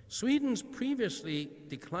 Sweden's previously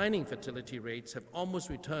declining fertility rates have almost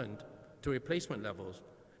returned to replacement levels,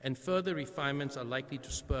 and further refinements are likely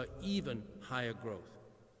to spur even higher growth.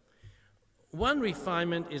 One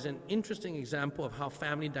refinement is an interesting example of how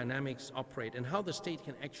family dynamics operate and how the state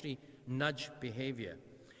can actually nudge behavior.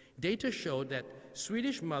 Data showed that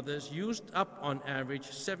Swedish mothers used up on average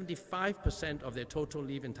 75% of their total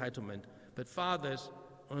leave entitlement, but fathers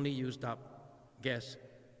only used up, guess,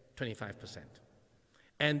 25%.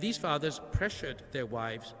 And these fathers pressured their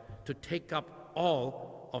wives to take up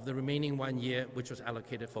all of the remaining 1 year, which was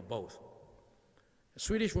allocated for both. A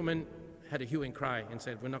Swedish woman had a hue and cry and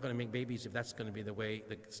said, we're not going to make babies if that's going to be the way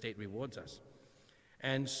the state rewards us.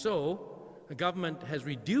 And so the government has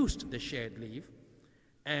reduced the shared leave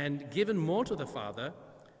and given more to the father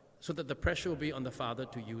so that the pressure will be on the father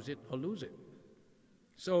to use it or lose it.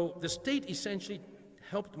 So the state essentially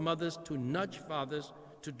helped mothers to nudge fathers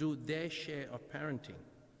to do their share of parenting.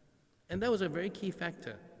 And that was a very key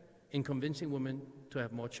factor in convincing women to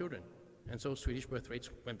have more children. And so Swedish birth rates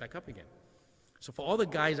went back up again. So for all the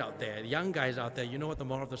guys out there, the young guys out there, you know what the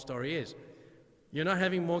moral of the story is. You're not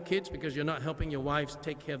having more kids because you're not helping your wives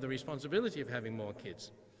take care of the responsibility of having more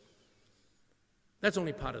kids. That's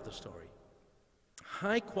only part of the story.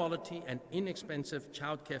 High quality and inexpensive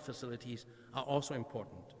childcare facilities are also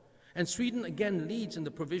important. And Sweden again leads in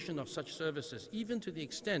the provision of such services, even to the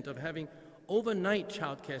extent of having overnight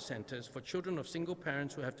childcare centers for children of single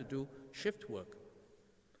parents who have to do shift work.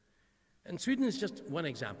 And Sweden is just one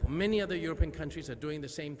example. Many other European countries are doing the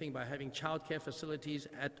same thing by having childcare facilities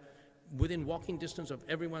within walking distance of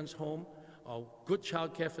everyone's home, or good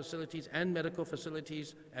childcare facilities and medical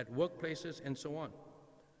facilities at workplaces and so on.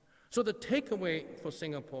 So the takeaway for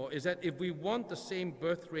Singapore is that if we want the same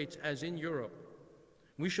birth rates as in Europe,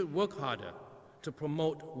 we should work harder to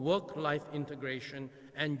promote work-life integration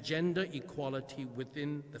and gender equality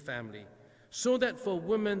within the family, so that for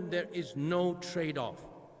women there is no trade-off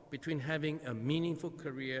between having a meaningful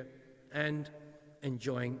career and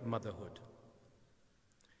enjoying motherhood.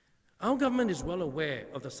 Our government is well aware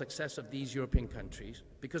of the success of these European countries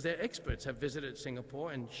because their experts have visited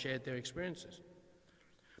Singapore and shared their experiences.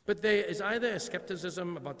 But there is either a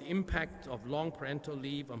skepticism about the impact of long parental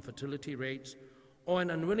leave on fertility rates, or an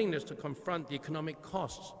unwillingness to confront the economic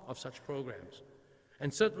costs of such programs.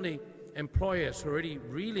 And certainly, employers who are already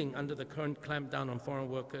reeling under the current clampdown on foreign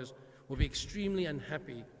workers will be extremely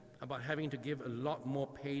unhappy about having to give a lot more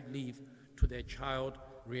paid leave to their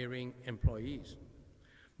child-rearing employees.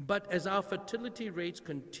 But as our fertility rates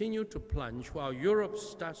continue to plunge while Europe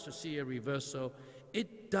starts to see a reversal,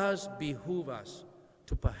 it does behoove us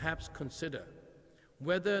to perhaps consider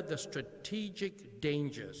whether the strategic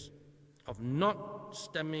dangers of not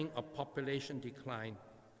stemming a population decline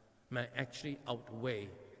may actually outweigh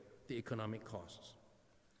the economic costs.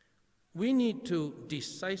 We need to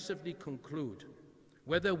decisively conclude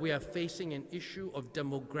whether we are facing an issue of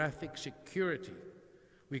demographic security,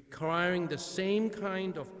 requiring the same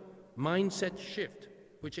kind of mindset shift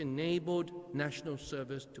which enabled national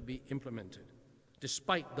service to be implemented,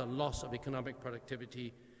 despite the loss of economic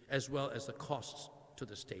productivity as well as the costs to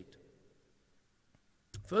the state.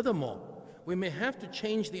 Furthermore, we may have to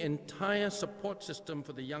change the entire support system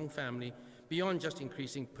for the young family beyond just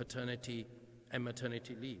increasing paternity and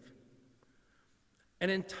maternity leave. An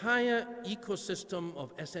entire ecosystem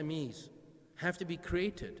of SMEs have to be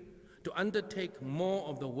created to undertake more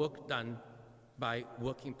of the work done by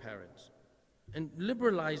working parents. And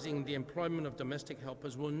liberalizing the employment of domestic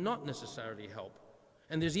helpers will not necessarily help.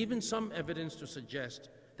 And there's even some evidence to suggest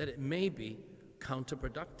that it may be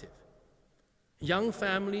counterproductive. Young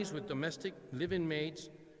families with domestic live-in maids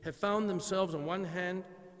have found themselves, on one hand,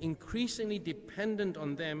 increasingly dependent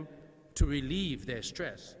on them to relieve their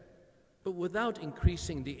stress, but without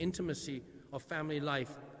increasing the intimacy of family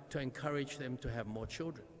life to encourage them to have more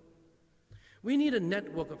children. We need a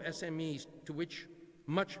network of SMEs to which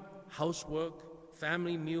much housework,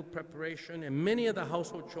 family meal preparation, and many other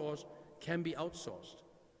household chores can be outsourced.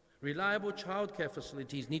 Reliable childcare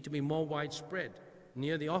facilities need to be more widespread,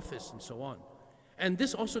 near the office and so on. And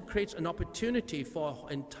this also creates an opportunity for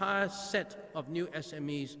an entire set of new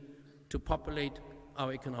SMEs to populate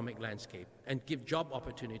our economic landscape and give job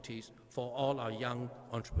opportunities for all our young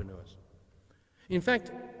entrepreneurs. In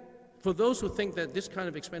fact, for those who think that this kind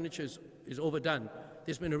of expenditure is overdone,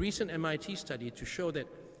 there's been a recent MIT study to show that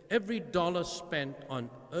every dollar spent on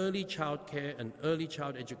early child care and early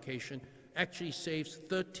child education actually saves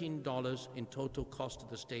 $13 in total cost to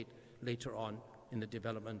the state later on in the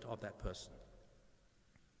development of that person.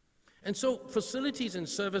 And so facilities and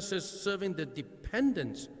services serving the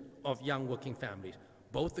dependents of young working families,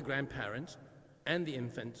 both the grandparents and the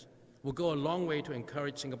infants, will go a long way to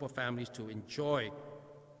encourage Singapore families to enjoy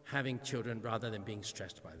having children rather than being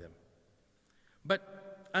stressed by them.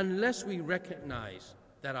 But unless we recognize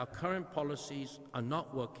that our current policies are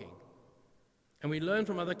not working, and we learn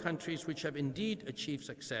from other countries which have indeed achieved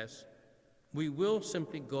success, we will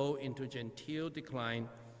simply go into genteel decline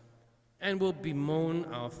and will bemoan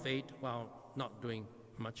our fate while not doing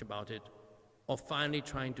much about it, or finally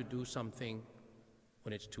trying to do something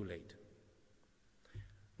when it's too late.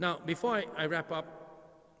 Now, before I wrap up,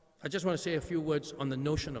 I just want to say a few words on the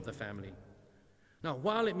notion of the family. Now,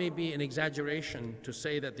 while it may be an exaggeration to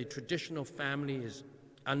say that the traditional family is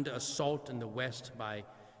under assault in the West by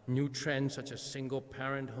new trends such as single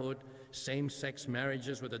parenthood, same-sex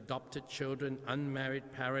marriages with adopted children,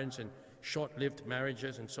 unmarried parents, and short-lived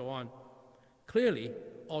marriages, and so on, clearly,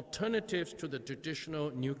 alternatives to the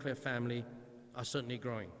traditional nuclear family are certainly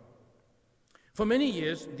growing. For many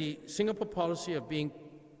years, the Singapore policy of being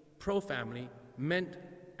pro-family meant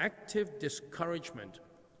active discouragement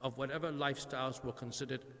of whatever lifestyles were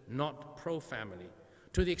considered not pro-family,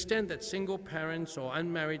 to the extent that single parents or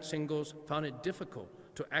unmarried singles found it difficult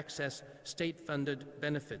to access state-funded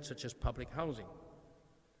benefits such as public housing.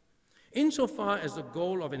 Insofar as the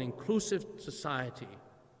goal of an inclusive society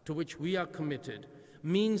to which we are committed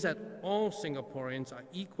means that all Singaporeans are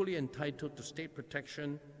equally entitled to state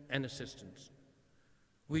protection and assistance,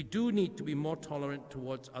 we do need to be more tolerant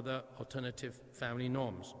towards other alternative family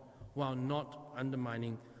norms while not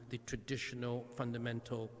undermining the traditional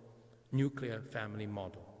fundamental nuclear family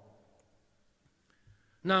model.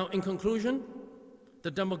 Now, in conclusion,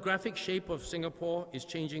 the demographic shape of Singapore is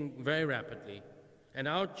changing very rapidly, and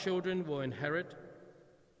our children will inherit,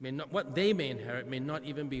 what they may inherit may not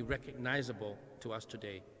even be recognizable to us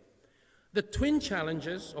today. The twin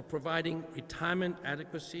challenges of providing retirement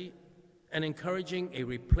adequacy and encouraging a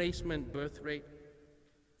replacement birth rate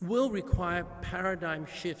will require paradigm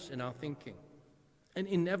shifts in our thinking. And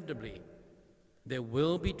inevitably, there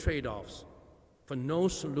will be trade-offs, for no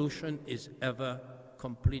solution is ever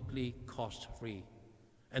completely cost-free.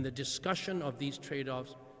 And the discussion of these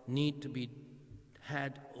trade-offs need to be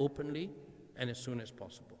had openly and as soon as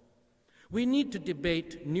possible. We need to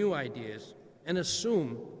debate new ideas and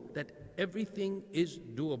assume that everything is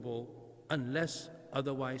doable unless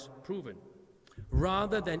otherwise proven,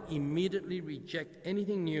 rather than immediately reject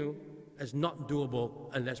anything new as not doable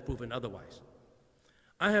unless proven otherwise.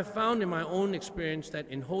 I have found in my own experience that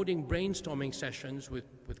in holding brainstorming sessions with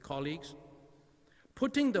colleagues,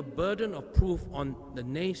 putting the burden of proof on the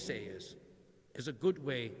naysayers is a good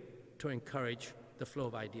way to encourage the flow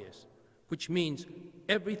of ideas, which means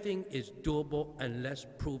everything is doable unless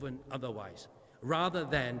proven otherwise, rather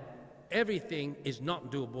than everything is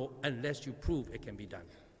not doable unless you prove it can be done.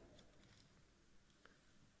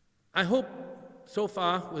 I hope so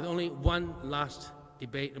far, with only one last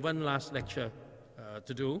lecture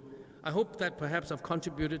to do, I hope that perhaps I've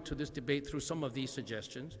contributed to this debate through some of these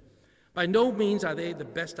suggestions. By no means are they the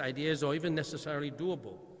best ideas or even necessarily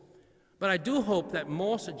doable, but I do hope that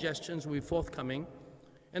more suggestions will be forthcoming,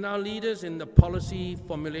 and our leaders in the policy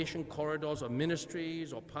formulation corridors of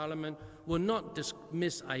ministries or parliament will not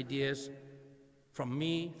dismiss ideas from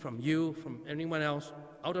me, from you, from anyone else,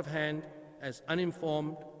 out of hand as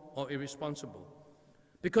uninformed or irresponsible.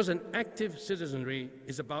 Because an active citizenry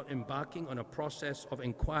is about embarking on a process of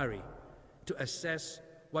inquiry to assess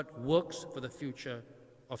what works for the future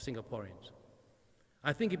of Singaporeans.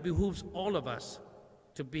 I think it behooves all of us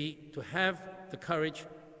to have the courage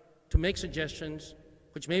to make suggestions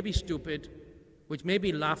which may be stupid, which may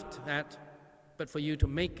be laughed at, but for you to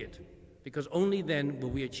make it, because only then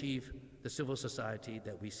will we achieve the civil society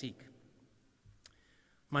that we seek.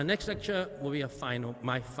 My next lecture will be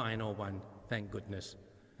my final one, thank goodness.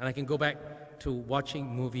 And I can go back to watching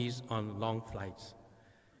movies on long flights.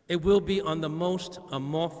 It will be on the most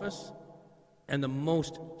amorphous and the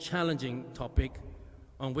most challenging topic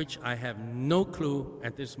on which I have no clue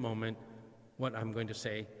at this moment what I'm going to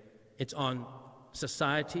say. It's on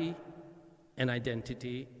society and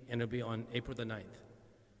identity, and it'll be on April the 9th.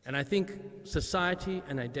 And I think society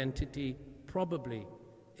and identity probably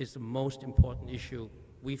is the most important issue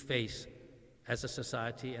we face as a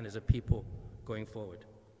society and as a people going forward.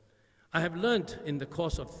 I have learned in the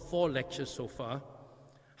course of 4 lectures so far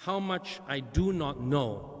how much I do not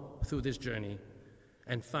know through this journey,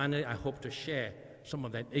 and finally I hope to share some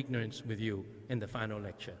of that ignorance with you in the final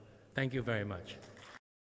lecture. Thank you very much.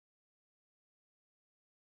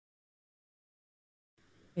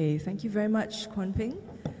 Hey, thank you very much, Kwan Ping.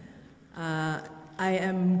 I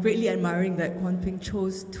am greatly admiring that Kwan Ping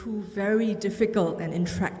chose 2 very difficult and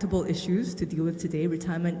intractable issues to deal with today,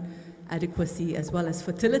 retirement adequacy as well as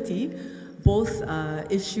fertility, both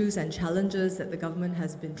issues and challenges that the government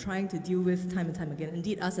has been trying to deal with time and time again.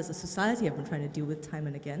 Indeed, us as a society have been trying to deal with time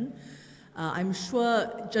and again. I'm sure,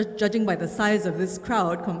 judging by the size of this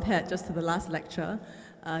crowd compared just to the last lecture,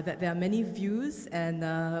 that there are many views, and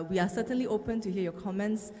we are certainly open to hear your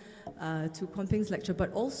comments to Kwan Ping's lecture,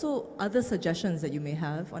 but also other suggestions that you may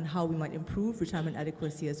have on how we might improve retirement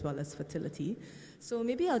adequacy as well as fertility. So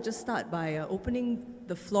maybe I'll just start by opening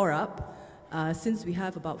the floor up, since we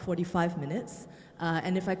have about 45 minutes.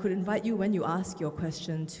 And if I could invite you, when you ask your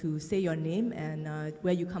question, to say your name and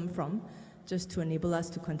where you come from, just to enable us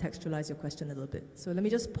to contextualize your question a little bit. So let me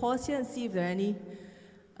just pause here and see if there are any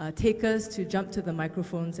takers to jump to the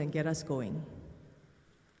microphones and get us going.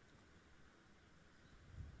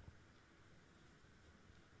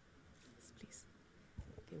 Please.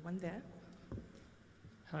 Okay, one there.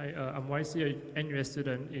 Hi, I'm YC, a NUS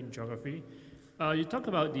student in geography. You talk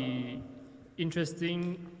about the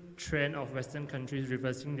interesting trend of Western countries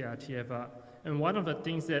reversing their TFR. And one of the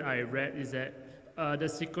things that I read is that the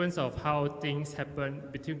sequence of how things happen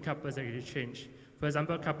between couples actually change. For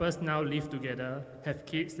example, couples now live together, have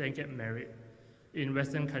kids, then get married in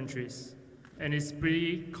Western countries. And it's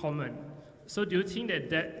pretty common. So do you think that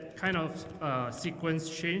that kind of sequence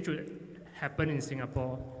change would happen in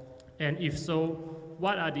Singapore? And if so,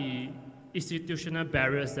 what are the institutional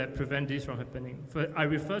barriers that prevent this from happening? I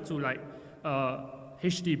refer to like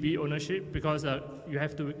HDB ownership, because you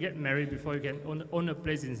have to get married before you can own a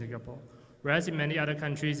place in Singapore. Whereas in many other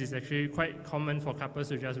countries, it's actually quite common for couples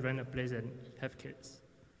to just rent a place and have kids.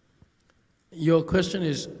 Your question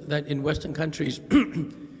is that in Western countries,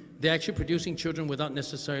 they're actually producing children without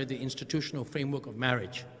necessarily the institutional framework of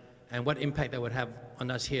marriage, and what impact that would have on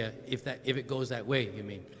us here if it goes that way, you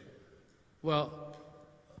mean? Well,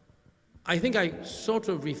 I think I sort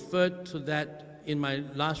of referred to that in my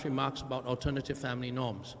last remarks about alternative family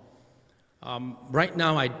norms. Right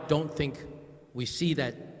now, I don't think we see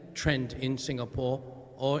that trend in Singapore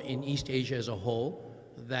or in East Asia as a whole,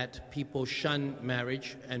 that people shun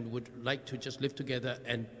marriage and would like to just live together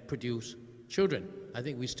and produce children. I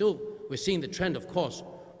think we're seeing the trend, of course,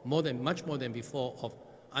 much more than before, of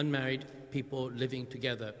unmarried people living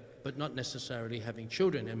together, but not necessarily having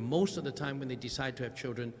children. And most of the time when they decide to have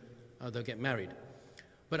children, they'll get married.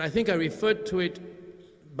 But I think I referred to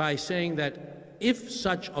it by saying that if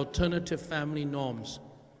such alternative family norms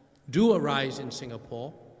do arise in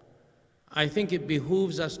Singapore, I think it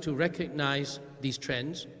behooves us to recognize these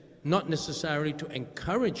trends, not necessarily to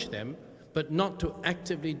encourage them, but not to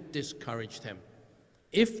actively discourage them.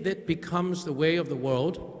 If that becomes the way of the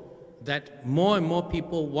world, that more and more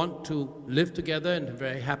people want to live together and have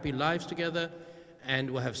very happy lives together, and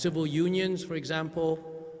will have civil unions, for example,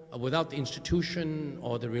 without the institution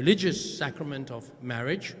or the religious sacrament of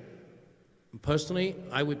marriage, personally,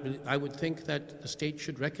 I would think that the state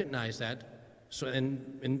should recognize that. So,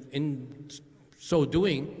 in so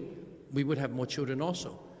doing, we would have more children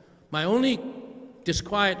also. My only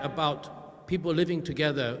disquiet about people living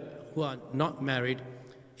together who are not married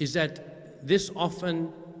is that this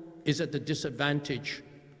often is at the disadvantage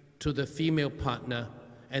to the female partner,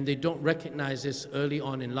 and they don't recognize this early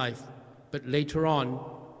on in life, but later on,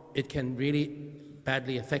 it can really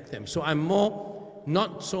badly affect them. So I'm more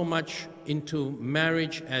not so much into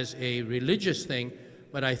marriage as a religious thing,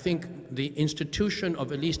 but I think the institution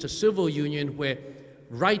of at least a civil union where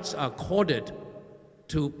rights are accorded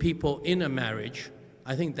to people in a marriage,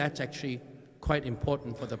 I think that's actually quite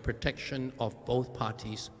important for the protection of both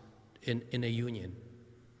parties in a union.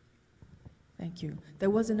 Thank you. There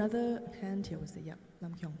was another hand here. Was there?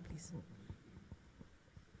 Lam Kyong, please.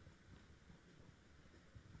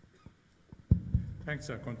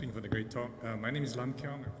 Thanks, Kwan Ping, for the great talk. My name is Lam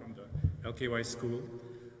Kyong. I'm from the LKY school.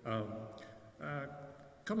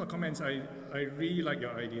 Couple of comments. I really like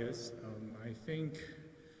your ideas. I think,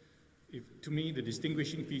 to me, the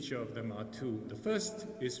distinguishing feature of them are 2. The first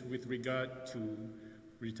is with regard to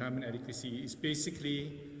retirement adequacy. Is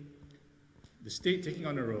basically the state taking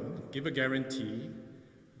on a role, give a guarantee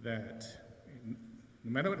that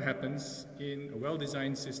no matter what happens, in a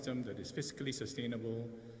well-designed system that is fiscally sustainable,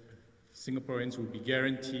 Singaporeans will be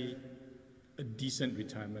guaranteed a decent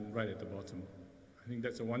retirement right at the bottom. I think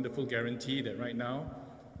that's a wonderful guarantee that right now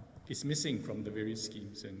is missing from the various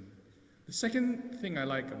schemes. And the second thing I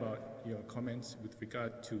like about your comments with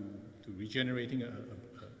regard to regenerating a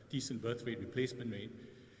decent birth rate replacement rate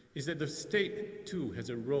is that the state too has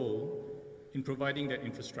a role in providing that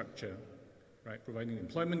infrastructure, right? Providing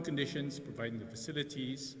employment conditions, providing the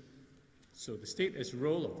facilities. So the state as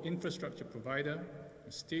role of infrastructure provider,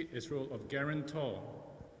 the state as role of guarantor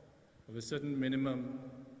of a certain minimum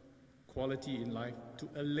quality in life to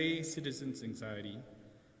allay citizens' anxiety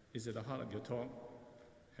is at the heart of your talk,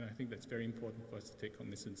 and I think that's very important for us to take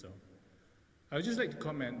cognizance of. I would just like to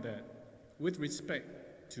comment that with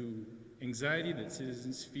respect to anxiety that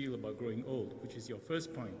citizens feel about growing old, which is your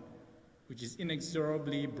first point, which is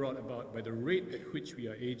inexorably brought about by the rate at which we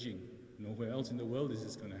are aging. Nowhere else in the world is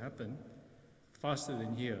this going to happen, faster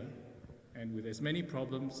than here, and with as many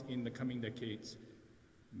problems in the coming decades,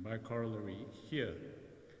 by corollary here.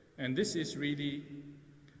 And this is really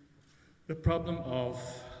the problem of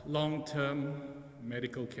long-term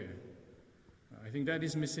medical care. I think that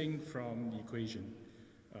is missing from the equation.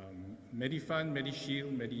 Medifund,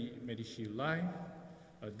 Medishield, Medishield Life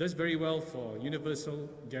does very well for universal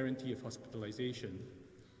guarantee of hospitalization,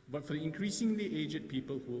 but for the increasingly aged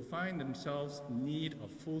people who will find themselves in need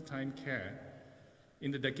of full-time care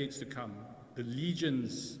in the decades to come, the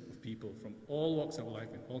legions of people from all walks of life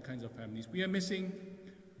and all kinds of families, we are missing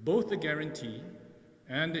both the guarantee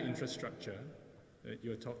and the infrastructure that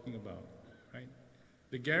you're talking about, right?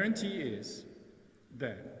 The guarantee is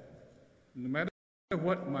that no matter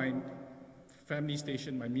what my family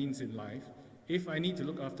station, my means in life, if I need to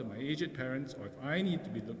look after my aged parents or if I need to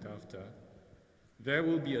be looked after, there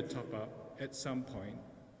will be a top-up at some point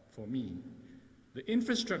for me. The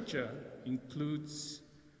infrastructure includes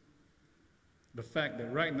the fact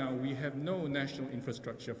that right now we have no national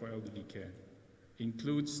infrastructure for elderly care.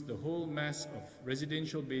 Includes the whole mass of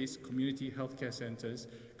residential-based community healthcare centers,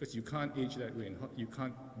 because you can't age that way, you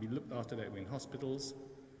can't be looked after that way in hospitals,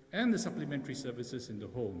 and the supplementary services in the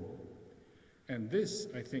home. And this,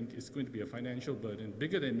 I think, is going to be a financial burden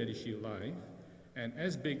bigger than Medishield Life, and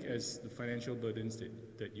as big as the financial burdens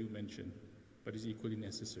that you mentioned, but is equally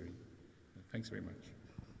necessary. Thanks very much.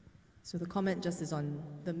 So the comment just is on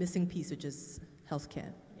the missing piece, which is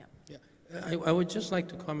healthcare. Yeah. I would just like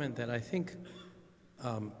to comment that I think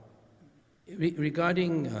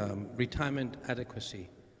regarding retirement adequacy,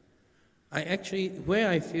 where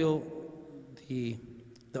I feel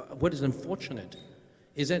what is unfortunate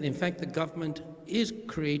is that in fact the government is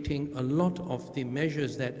creating a lot of the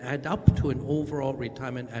measures that add up to an overall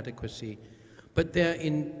retirement adequacy, but they're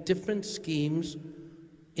in different schemes,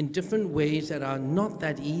 in different ways that are not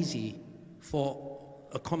that easy for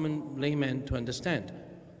a common layman to understand.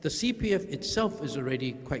 The CPF itself is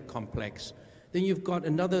already quite complex. Then you've got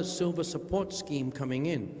another silver support scheme coming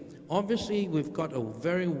in. Obviously, we've got a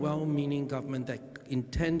very well-meaning government that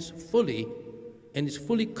intends fully and is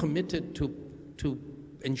fully committed to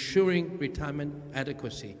ensuring retirement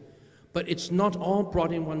adequacy. But it's not all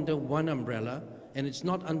brought in under one umbrella, and it's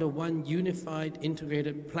not under one unified,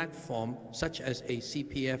 integrated platform, such as a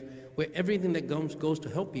CPF, where everything that goes to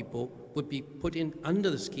help people would be put in under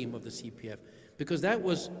the scheme of the CPF. Because that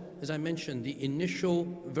was, as I mentioned, the initial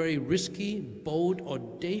very risky, bold,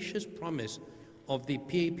 audacious promise of the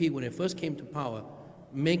PAP when it first came to power,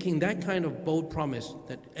 making that kind of bold promise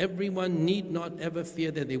that everyone need not ever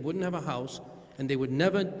fear that they wouldn't have a house, and they would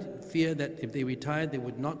never fear that if they retired, they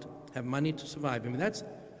would not have money to survive. I mean, that's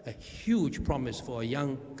a huge promise for a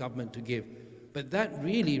young government to give. But that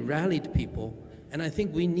really rallied people, and I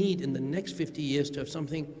think we need in the next 50 years to have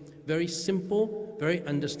something very simple, very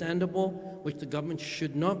understandable, which the government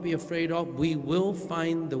should not be afraid of. We will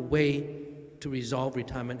find the way to resolve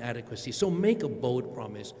retirement adequacy. So make a bold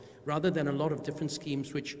promise, rather than a lot of different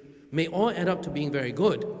schemes which may all add up to being very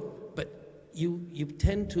good, but you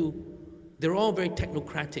tend to, they're all very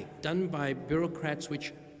technocratic, done by bureaucrats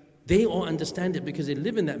which they all understand it because they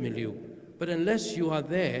live in that milieu. But unless you are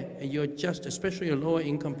there and you're just, especially a lower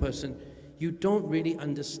income person, you don't really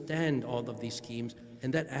understand all of these schemes,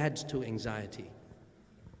 and that adds to anxiety.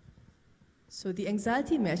 So the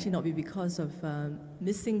anxiety may actually not be because of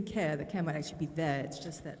missing care. The care might actually be there. It's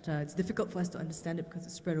just that it's difficult for us to understand it because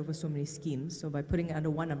it's spread over so many schemes. So by putting it under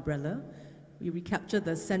one umbrella, we recapture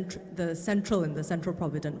the central and the Central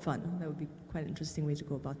Provident Fund. That would be quite an interesting way to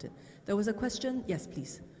go about it. There was a question. Yes,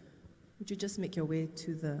 please. Would you just make your way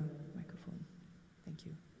to the microphone? Thank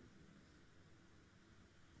you.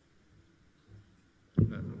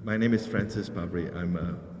 My name is Francis Pabri. I'm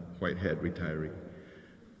a Whitehead retiree.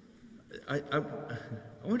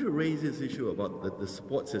 I want to raise this issue about the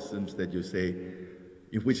support systems that you say,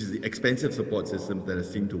 which is the expensive support systems that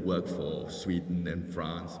seem to work for Sweden and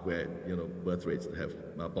France, where birth rates have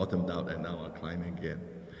bottomed out and now are climbing again.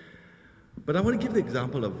 But I want to give the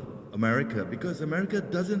example of America, because America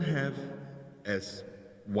doesn't have as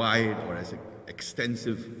wide or as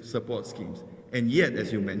extensive support schemes. And yet,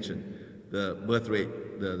 as you mentioned, the birth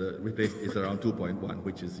rate, the replace is around 2.1,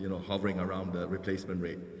 which is hovering around the replacement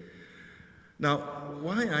rate. Now,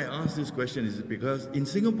 why I ask this question is because in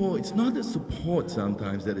Singapore, it's not the support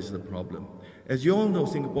sometimes that is the problem. As you all know,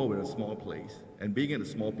 Singapore, we're a small place, and being in a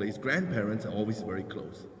small place, grandparents are always very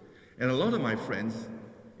close. And a lot of my friends,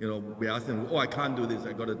 we ask them, oh, I can't do this,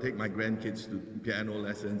 I got to take my grandkids to piano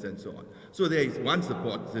lessons and so on. So there is one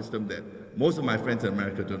support system that most of my friends in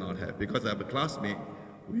America do not have, because I have a classmate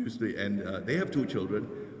who used to, and they have 2 children.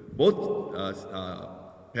 Both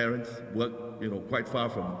parents work, quite far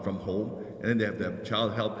from home, and then they have their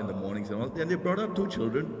child help in the mornings and all, and they brought up 2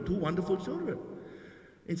 children, 2 wonderful children.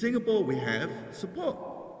 In Singapore, we have support.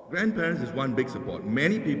 Grandparents is one big support.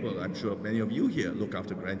 Many people, I'm sure many of you here, look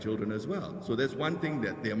after grandchildren as well. So that's one thing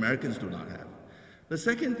that the Americans do not have. The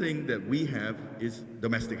second thing that we have is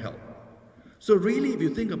domestic help. So really, if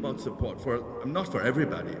you think about support, not for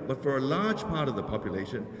everybody, but for a large part of the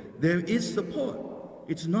population, there is support.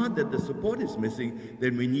 It's not that the support is missing,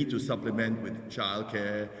 then we need to supplement with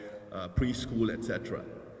childcare, preschool, etc.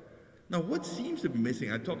 Now, what seems to be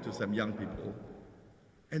missing, I talked to some young people,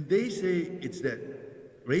 and they say it's that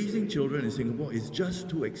raising children in Singapore is just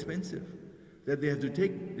too expensive, that they have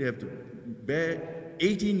to bear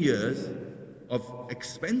 18 years of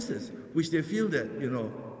expenses, which they feel that,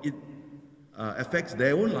 it affects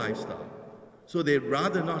their own lifestyle. So they'd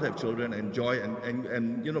rather not have children, enjoy,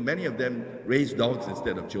 and many of them raise dogs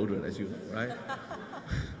instead of children, as you know, right?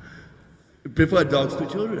 Prefer dogs to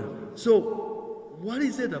children. So what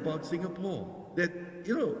is it about Singapore that,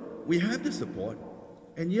 we have the support,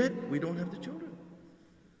 and yet we don't have the children?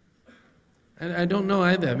 I don't know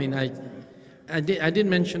either. I mean, I did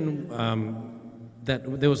mention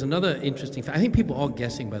that there was another interesting fact. I think people are all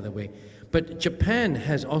guessing, by the way. But Japan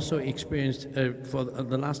has also experienced, for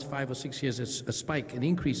the last 5 or 6 years, a spike, an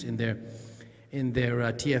increase in their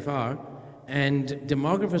TFR. And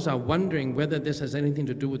demographers are wondering whether this has anything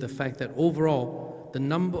to do with the fact that overall, the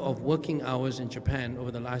number of working hours in Japan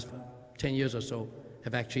over the last 10 years or so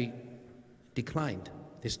have actually declined.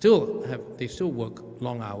 They still work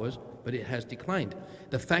long hours, but it has declined.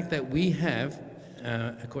 The fact that we have,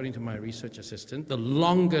 according to my research assistant, the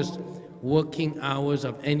longest working hours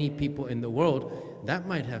of any people in the world, that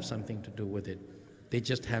might have something to do with it. They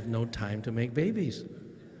just have no time to make babies.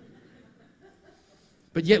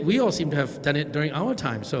 But yet we all seem to have done it during our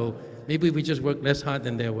time, so maybe we just work less hard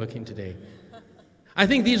than they're working today. I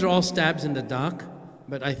think these are all stabs in the dark,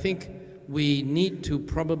 but I think we need to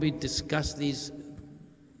probably discuss this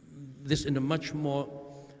in a much more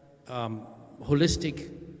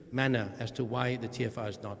holistic manner as to why the TFR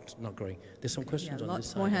is not growing. There's some questions on this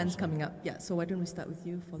side. Lots more hands coming up. Yeah, so why don't we start with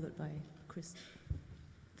you, followed by Chris.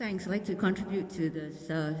 Thanks. I'd like to contribute to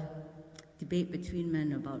this debate between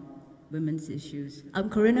men about women's issues. I'm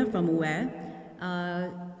Corinna from AWARE.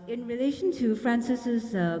 In relation to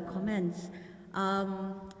Francis's comments,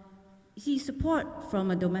 you see, support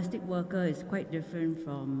from a domestic worker is quite different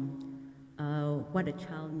from what a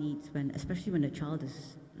child needs, especially when a child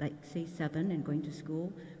is, like, say, 7 and going to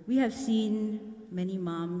school. We have seen many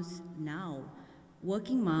moms now,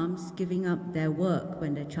 working moms, giving up their work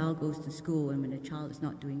when their child goes to school and when the child is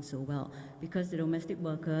not doing so well, because the domestic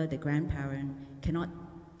worker, the grandparent, cannot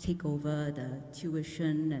take over the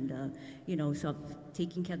tuition and the, sort of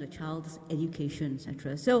taking care of the child's education,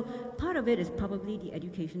 etc. So part of it is probably the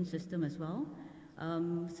education system as well.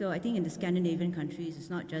 So I think in the Scandinavian countries, it's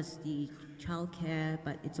not just the childcare,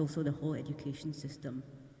 but it's also the whole education system.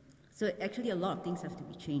 So actually a lot of things have to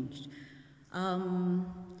be changed. A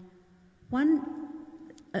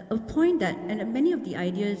point that, and many of the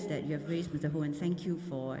ideas that you have raised, Mr. Ho, and thank you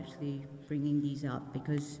for actually bringing these up,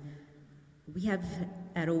 because we have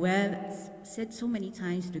at AWARE said so many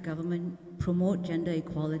times to the government, promote gender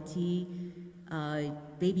equality,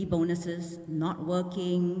 baby bonuses, not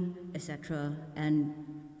working, etc. And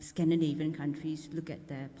Scandinavian countries look at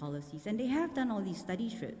their policies, and they have done all these study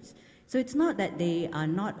trips. So it's not that they are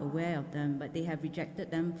not aware of them, but they have rejected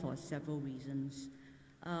them for several reasons.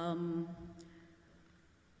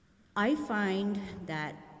 I find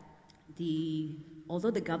that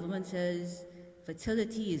although the government says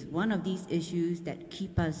fertility is one of these issues that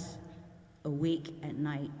keep us awake at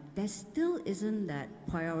night, there still isn't that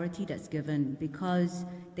priority that's given, because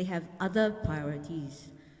they have other priorities.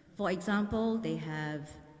 For example, they have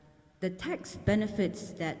the tax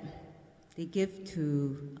benefits that they give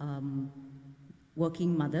to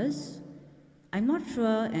working mothers. I'm not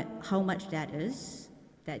sure how much that is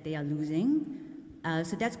that they are losing.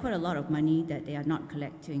 So that's quite a lot of money that they are not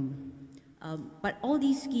collecting. But all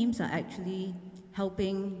these schemes are actually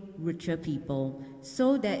helping richer people.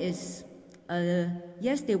 So there is,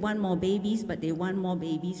 yes, they want more babies, but they want more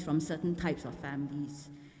babies from certain types of families.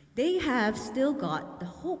 They have still got the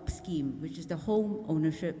HOPE scheme, which is the home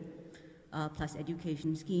ownership plus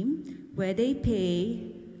education scheme, where they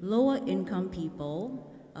pay lower income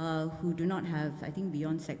people who do not have, I think,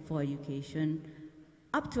 beyond Sec 4 education,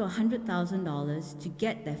 up to $100,000 to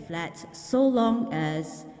get their flats so long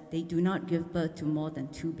as they do not give birth to more than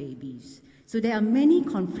 2 babies. So there are many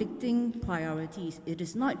conflicting priorities. It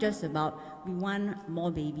is not just about we want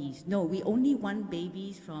more babies. No, we only want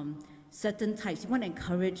babies from certain types. We want to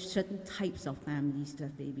encourage certain types of families to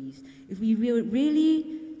have babies. If we were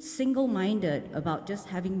really single-minded about just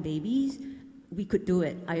having babies, we could do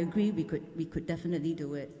it. I agree, we could definitely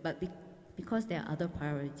do it. But because there are other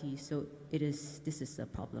priorities, so this is a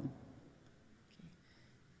problem. Okay.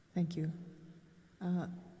 Thank you.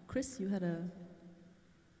 Chris, you had a...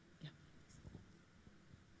 Yeah.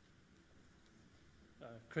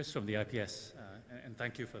 Chris from the IPS, and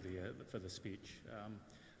thank you for the speech.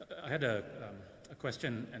 I had a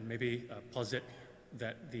question, and maybe posit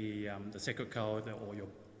that the sacred cow or your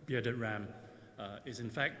bearded ram is in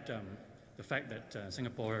fact the fact that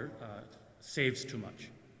Singapore saves too much,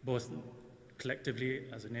 both collectively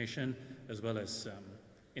as a nation as well as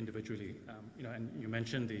individually. And you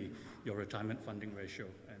mentioned your retirement funding ratio,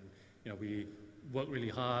 and we work really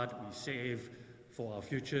hard, we save for our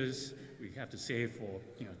futures, we have to save for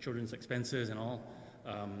children's expenses and all,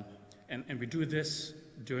 and we do this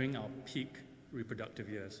during our peak reproductive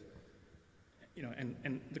years.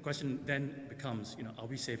 And the question then becomes, are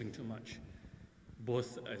we saving too much?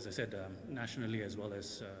 Both, as I said, nationally as well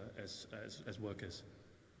as workers.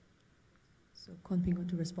 So, Kwon Ping, want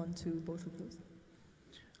to respond to both of those?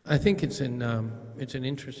 I think it's an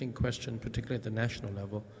interesting question, particularly at the national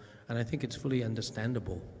level, and I think it's fully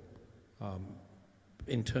understandable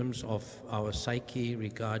in terms of our psyche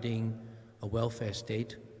regarding a welfare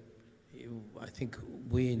state. I think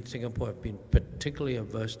we in Singapore have been particularly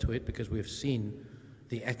averse to it because we've seen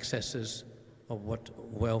the excesses of what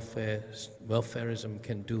welfarism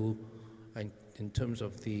can do in terms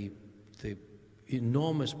of the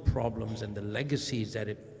enormous problems and the legacies that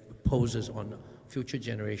it poses on future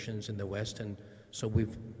generations in the West. And so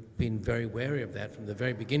we've been very wary of that from the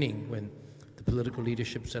very beginning when the political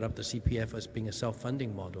leadership set up the CPF as being a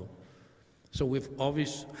self-funding model. So we've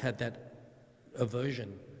always had that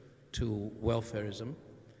aversion to welfarism.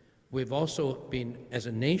 We've also been, as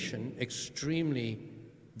a nation, extremely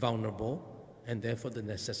vulnerable, and therefore the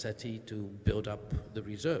necessity to build up the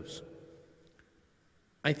reserves.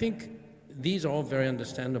 I think these are all very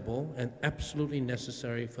understandable and absolutely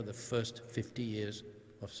necessary for the first 50 years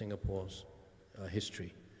of Singapore's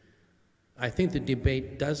history. I think the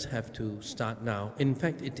debate does have to start now. In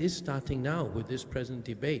fact, it is starting now with this present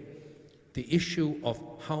debate. The issue of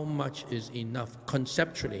how much is enough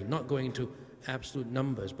conceptually, not going into absolute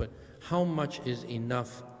numbers, but how much is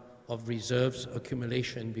enough of reserves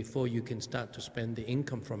accumulation before you can start to spend the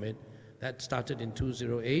income from it. That started in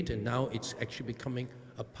 2008, and now it's actually becoming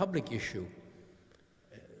a public issue.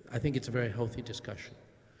 I think it's a very healthy discussion.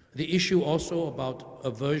 The issue also about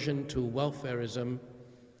aversion to welfarism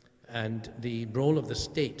and the role of the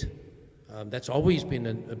state, that's always been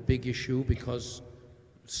a big issue because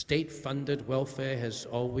state-funded welfare has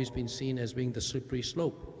always been seen as being the slippery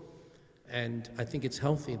slope. And I think it's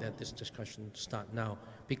healthy that this discussion start now,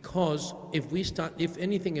 because if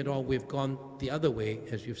anything at all, we've gone the other way,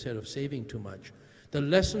 as you've said, of saving too much. The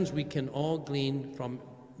lessons we can all glean from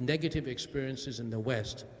negative experiences in the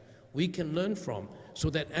West, we can learn from, so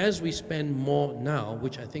that as we spend more now,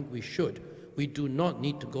 which I think we should, we do not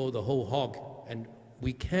need to go the whole hog, and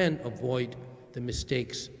we can avoid the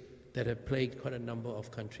mistakes that have plagued quite a number of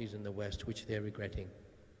countries in the West, which they're regretting.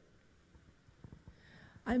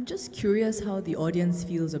 I'm just curious how the audience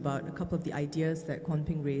feels about a couple of the ideas that Kwon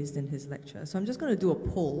Ping raised in his lecture. So I'm just going to do a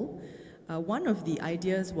poll. One of the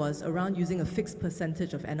ideas was around using a fixed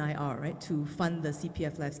percentage of NIR, right, to fund the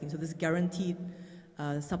CPF Life Scheme. So this guaranteed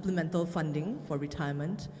supplemental funding for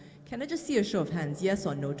retirement. Can I just see a show of hands, yes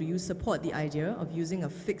or no? Do you support the idea of using a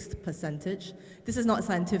fixed percentage? This is not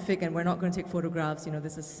scientific, and we're not going to take photographs.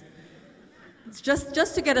 This is it's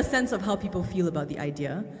just to get a sense of how people feel about the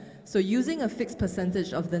idea. So using a fixed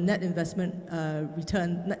percentage of the net investment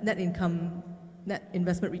return, net income net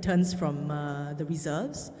investment returns from the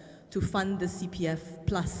reserves to fund the CPF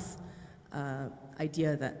plus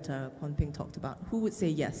idea that Kwan Ping talked about. Who would say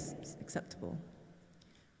yes, it's acceptable?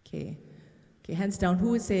 Okay, hands down,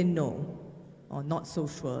 who would say no? Or not so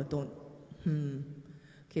sure, don't,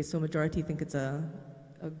 Okay, so majority think it's a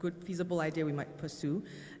good, feasible idea we might pursue.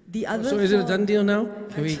 The other so is it a done deal now?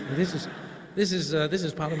 Can we, this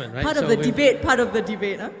is Parliament, right? Part of the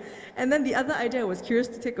debate, huh? And then the other idea I was curious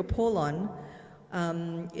to take a poll on.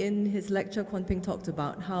 In his lecture, Kwan Ping talked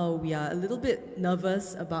about how we are a little bit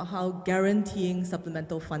nervous about how guaranteeing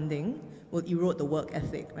supplemental funding will erode the work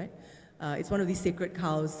ethic, right? It's one of these sacred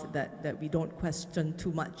cows that we don't question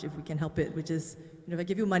too much if we can help it, which is, if I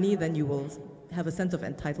give you money, then you will have a sense of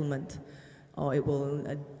entitlement, or it will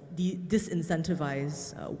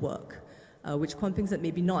disincentivize work, which Kwan Ping said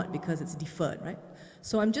maybe not because it's deferred, right?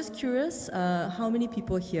 So I'm just curious how many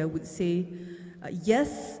people here would say,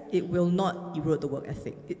 yes, it will not erode the work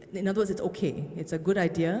ethic. In other words, it's okay. It's a good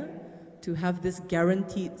idea to have this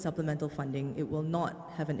guaranteed supplemental funding. It will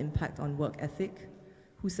not have an impact on work ethic.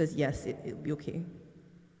 Who says yes, it'll be okay?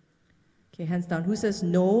 Okay, hands down. Who says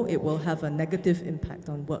no, it will have a negative impact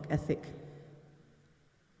on work ethic?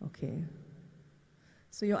 Okay.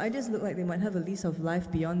 So your ideas look like they might have a lease of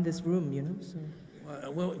life beyond this room, you know? So.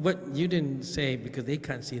 Well, what you didn't say, because they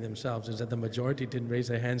can't see themselves, is that the majority didn't raise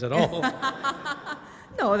their hands at all.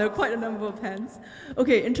 No, there are quite a number of hands.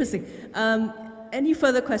 Okay, interesting. Any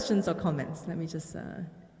further questions or comments? Let me just,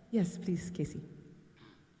 yes, please, Casey.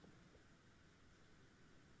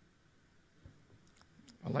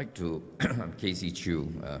 I'd like to, I'm Casey Chew,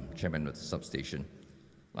 chairman of the substation.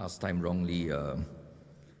 Last time wrongly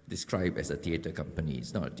described as a theatre company.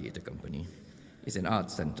 It's not a theatre company. It's an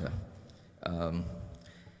arts centre.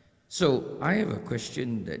 So I have a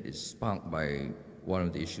question that is sparked by one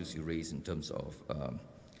of the issues you raised in terms of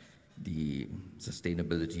the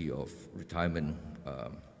sustainability of retirement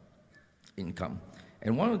income.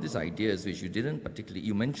 And one of these ideas which you didn't particularly,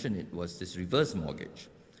 you mentioned it, was this reverse mortgage.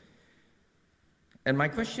 And my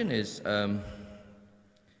question is,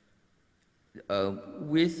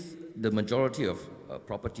 with the majority of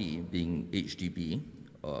property being HDB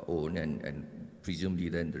owned and presumably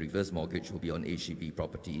then the reverse mortgage will be on HDB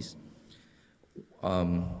properties,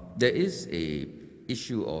 there is a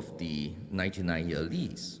issue of the 99-year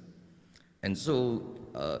lease. And so,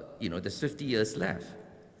 there's 50 years left.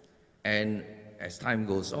 And as time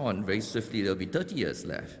goes on, very swiftly, there'll be 30 years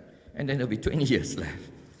left. And then there'll be 20 years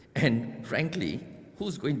left. And frankly,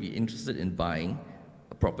 who's going to be interested in buying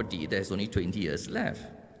a property that's only 20 years left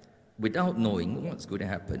without knowing what's going to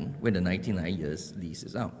happen when the 99 years lease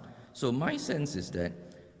is out? So my sense is that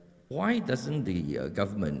why doesn't the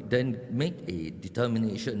government then make a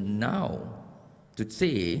determination now to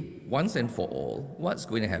say once and for all what's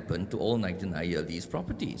going to happen to all 99-year lease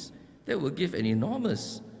properties? That will give an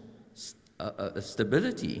enormous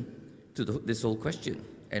stability to this whole question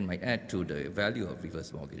and might add to the value of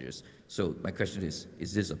reverse mortgages. So my question is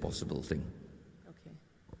this a possible thing?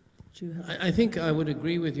 Okay. I think I would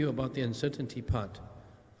agree with you about the uncertainty part.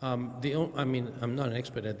 I'm not an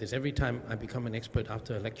expert at this. Every time I become an expert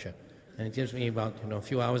after a lecture, and it gives me about a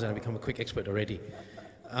few hours and I become a quick expert already.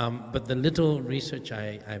 But the little research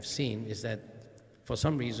I've seen is that for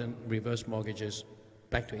some reason reverse mortgages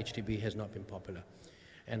back to HDB has not been popular.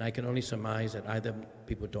 And I can only surmise that either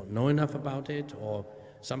people don't know enough about it, or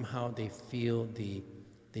somehow they feel they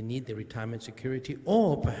need the retirement security,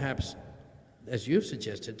 or perhaps, as you've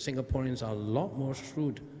suggested, Singaporeans are a lot more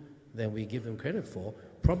shrewd than we give them credit for.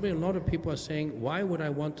 Probably a lot of people are saying, why would I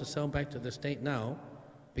want to sell back to the state now?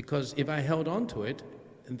 Because if I held on to it,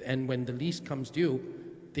 and when the lease comes due,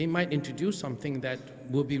 they might introduce something that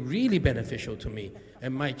will be really beneficial to me.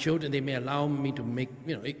 And my children, they may allow me to make,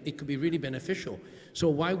 it could be really beneficial. So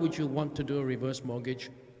why would you want to do a reverse mortgage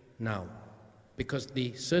now? Because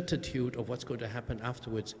the certitude of what's going to happen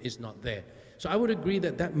afterwards is not there. So I would agree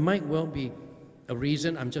that that might well be a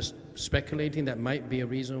reason. I'm just speculating that might be a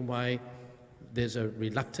reason why there's a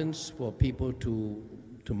reluctance for people to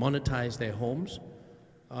monetize their homes.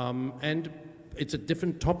 And it's a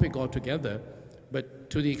different topic altogether, but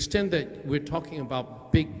to the extent that we're talking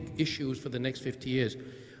about big issues for the next 50 years,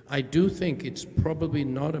 I do think it's probably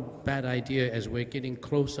not a bad idea, as we're getting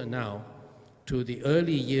closer now to the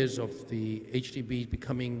early years of the HDB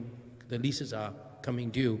the leases are coming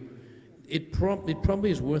due. It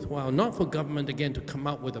probably is worthwhile, not for government again to come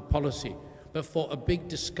out with a policy, but for a big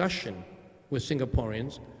discussion with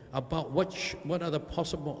Singaporeans about what are the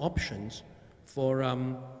possible options for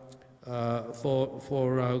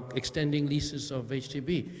for extending leases of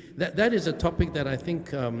HDB. That is a topic that I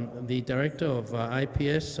think the director of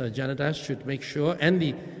IPS, Janet Ash, should make sure, and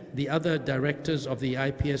the other directors of the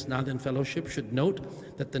IPS Nathan Fellowship should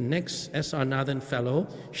note that the next SR Nathan Fellow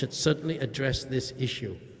should certainly address this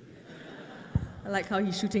issue. I like how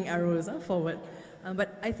he's shooting arrows forward.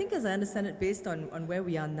 But I think, as I understand it, based on where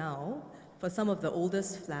we are now, for some of the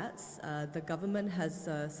oldest flats, the government has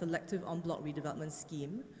a selective en bloc redevelopment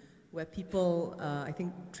scheme where people, I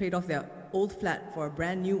think, trade off their old flat for a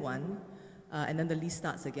brand new one, and then the lease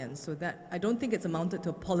starts again. So that, I don't think it's amounted to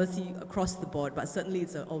a policy across the board, but certainly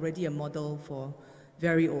it's already a model for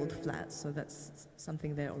very old flats. So that's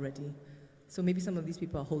something there already. So maybe some of these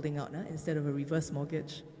people are holding out instead of a reverse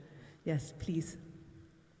mortgage. Yes, please.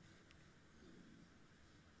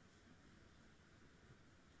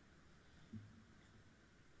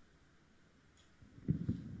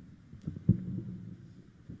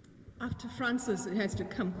 After Francis, it has to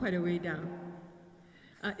come quite a way down.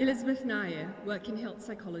 Elizabeth Nair, working health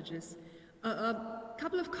psychologist. A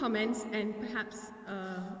couple of comments and perhaps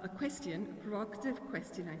a question, a provocative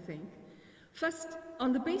question, I think. First,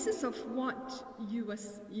 on the basis of what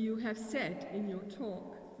you have said in your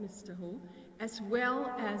talk, Mr. Ho, as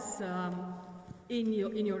well as in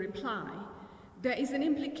your reply, there is an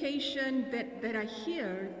implication that I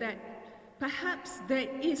hear that perhaps there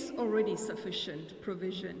is already sufficient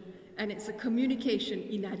provision, and it's a communication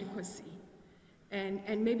inadequacy.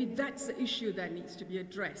 And maybe that's the issue that needs to be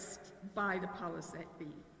addressed by the powers that be.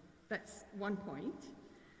 That's one point.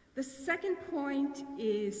 The second point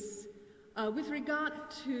is with regard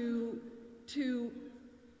to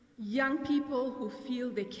young people who feel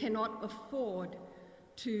they cannot afford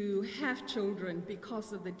to have children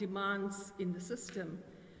because of the demands in the system.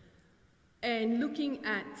 And looking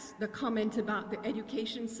at the comment about the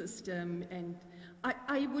education system, and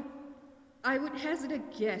I would hazard a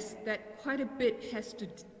guess that quite a bit has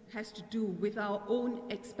to do with our own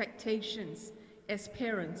expectations as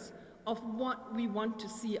parents of what we want to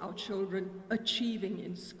see our children achieving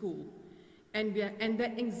in school. And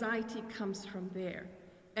that anxiety comes from there.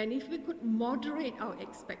 And if we could moderate our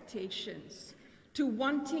expectations to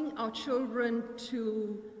wanting our children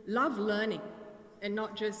to love learning and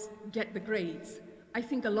not just get the grades, I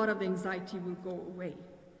think a lot of the anxiety will go away.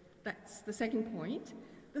 That's the second point.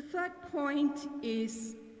 The third point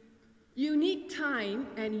is you need time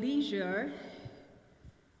and leisure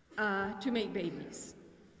to make babies.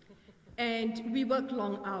 And we work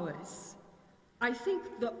long hours. I think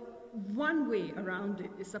the one way around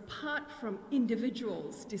it is, apart from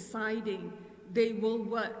individuals deciding they will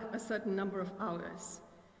work a certain number of hours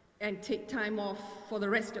and take time off for the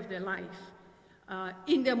rest of their life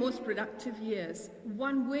in their most productive years,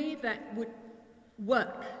 one way that would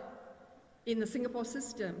work in the Singapore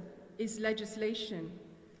system is legislation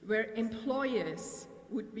where employers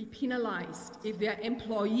would be penalized if their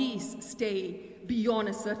employees stay beyond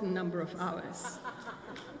a certain number of hours.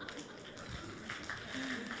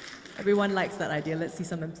 Everyone likes that idea. Let's see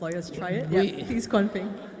some employers try it. Yeah, please, Kuan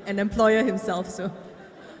Ping, an employer himself. So,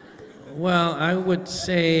 well, I would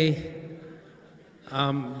say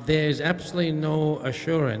there's absolutely no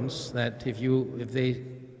assurance that if they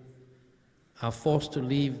are forced to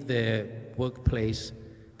leave their workplace,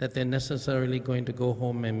 that they're necessarily going to go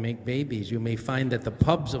home and make babies. You may find that the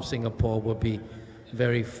pubs of Singapore will be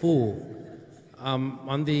very full.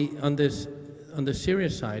 On the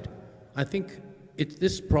serious side, I think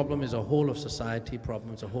this problem is a whole of society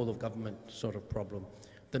problem, it's a whole of government sort of problem.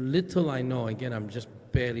 The little I know, again, I'm just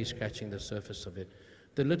barely scratching the surface of it.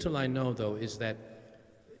 The little I know, though, is that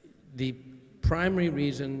the primary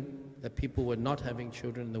reason that people were not having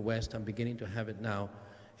children in the West, I'm beginning to have it now,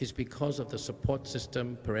 is because of the support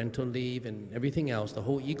system, parental leave, and everything else, the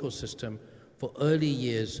whole ecosystem for early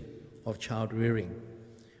years of child rearing.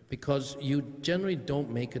 Because you generally don't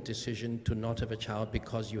make a decision to not have a child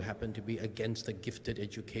because you happen to be against the gifted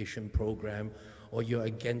education program or you're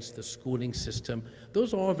against the schooling system.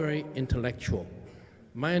 Those are all very intellectual.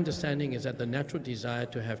 My understanding is that the natural desire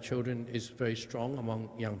to have children is very strong among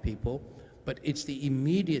young people, but it's the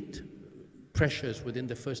immediate pressures within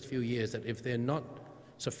the first few years that if they're not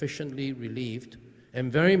sufficiently relieved,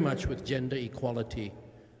 and very much with gender equality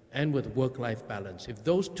and with work-life balance, if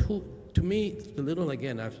those two, to me, the little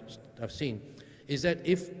again I've seen, is that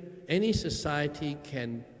if any society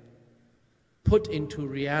can put into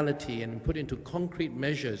reality and put into concrete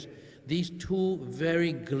measures these two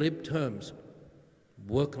very glib terms,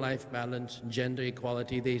 work-life balance, gender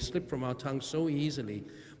equality, they slip from our tongues so easily,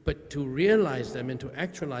 but to realize them and to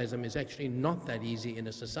actualize them is actually not that easy in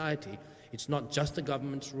a society. It's not just the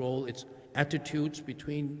government's role, it's attitudes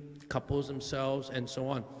between couples themselves, and so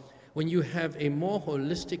on. When you have a more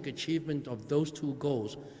holistic achievement of those two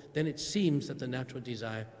goals, then it seems that the natural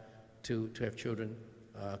desire to have children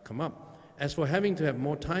come up. As for having to have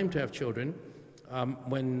more time to have children,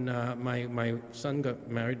 when my son got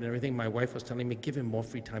married and everything, my wife was telling me, give him more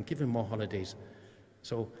free time, give him more holidays.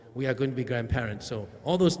 So we are going to be grandparents. So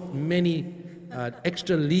all those many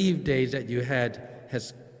extra leave days that you had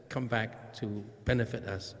has come back to benefit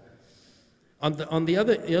us. On the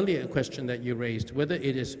other earlier question that you raised, whether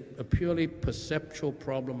it is a purely perceptual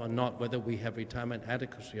problem or not, whether we have retirement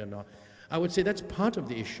adequacy or not, I would say that's part of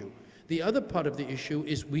the issue. The other part of the issue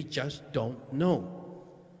is we just don't know.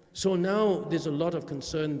 So now there's a lot of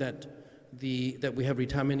concern that we have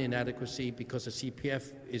retirement inadequacy because the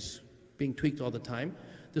CPF is being tweaked all the time.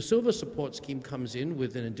 The Silver Support Scheme comes in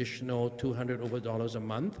with an additional $200 over a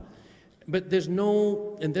month, but there's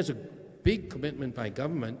a big commitment by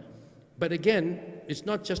government. But again, it's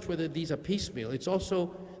not just whether these are piecemeal, it's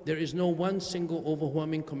also there is no one single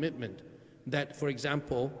overwhelming commitment that, for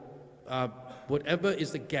example, whatever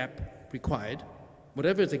is the gap required,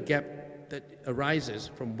 whatever is the gap that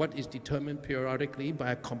arises from what is determined periodically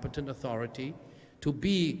by a competent authority to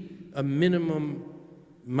be a minimum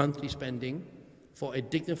monthly spending for a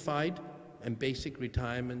dignified and basic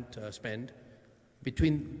retirement spend,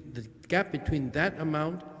 between the gap between that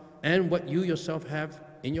amount and what you yourself have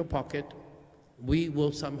in your pocket, we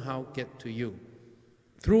will somehow get to you.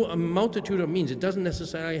 Through a multitude of means. It doesn't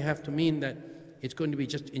necessarily have to mean that it's going to be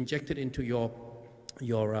just injected into your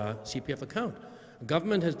CPF account. The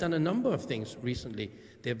government has done a number of things recently.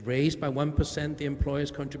 They've raised by 1% the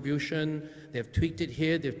employer's contribution, they've tweaked it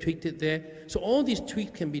here, they've tweaked it there. So all these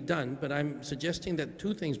tweaks can be done, but I'm suggesting that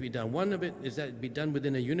two things be done. One of it is that it be done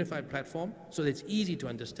within a unified platform so that it's easy to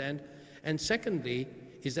understand. And secondly,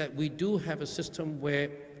 is that we do have a system where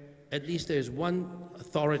at least there's one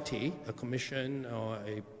authority, a commission or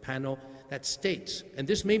a panel, that states, and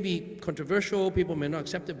this may be controversial, people may not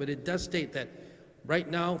accept it, but it does state that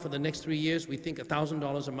right now, for the next 3 years, we think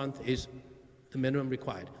 $1,000 a month is the minimum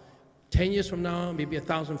required. 10 years from now, maybe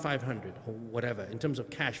 $1,500 or whatever, in terms of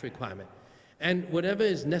cash requirement. And whatever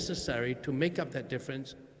is necessary to make up that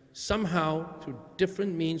difference, somehow, through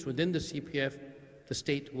different means within the CPF, the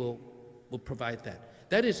state will provide that.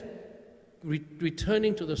 That is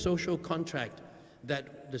returning to the social contract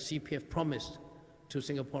that the CPF promised to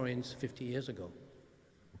Singaporeans 50 years ago.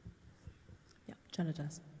 Yeah,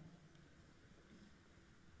 Janadas.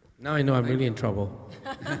 Now I know I'm really in trouble.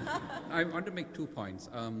 I want to make 2 points.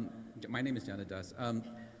 My name is Janadas.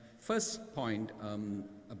 First point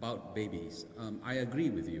about babies. I agree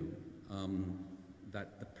with you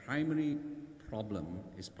that the primary problem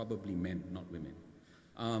is probably men, not women.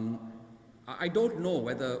 I don't know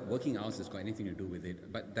whether working hours has got anything to do with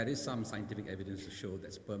it, but there is some scientific evidence to show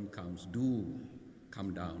that sperm counts do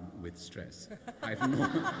come down with stress. I have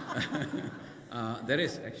no... there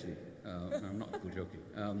is, actually. I'm not joking.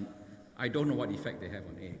 I don't know what effect they have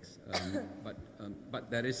on eggs, but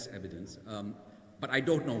there is evidence. But I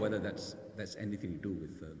don't know whether that's anything to do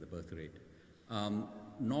with the birth rate,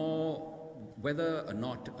 nor whether or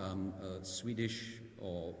not Swedish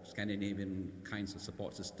or Scandinavian kinds of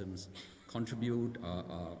support systems contribute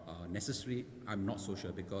are necessary. I'm not so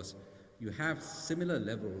sure, because you have similar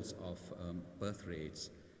levels of birth rates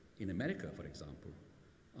in America, for example,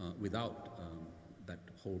 without that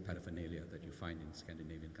whole paraphernalia that you find in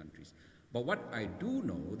Scandinavian countries. But what I do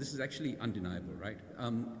know, this is actually undeniable, right?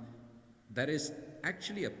 There is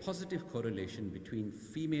actually a positive correlation between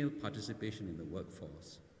female participation in the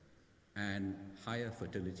workforce and higher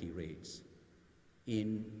fertility rates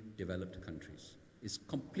in developed countries. It's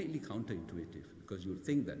completely counterintuitive, because you would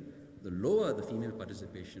think that the lower the female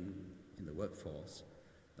participation in the workforce,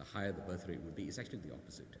 the higher the birth rate would be. It's actually the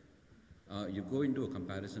opposite. You go into a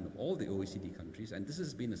comparison of all the OECD countries, and this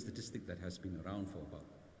has been a statistic that has been around for about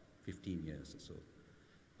 15 years or so.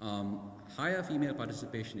 Higher female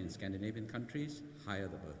participation in Scandinavian countries, higher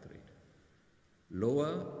the birth rate.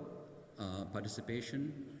 Lower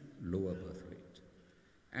participation, lower birth rate.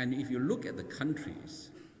 And if you look at the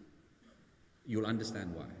countries, you'll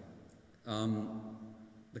understand why.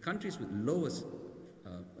 The countries with lowest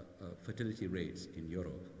fertility rates in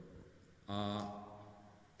Europe are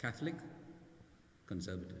Catholic,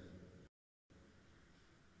 conservative.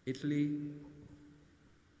 Italy,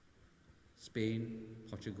 Spain,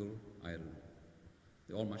 Portugal, Ireland.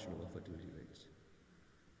 They're all much lower fertility rates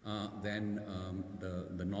than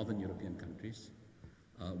the northern European countries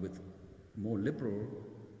with more liberal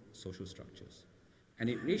social structures. And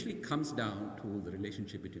it actually comes down to the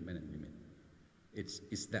relationship between men and women.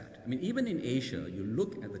 It's that. I mean, even in Asia, you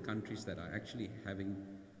look at the countries that are actually having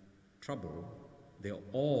trouble, they're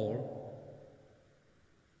all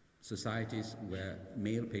societies where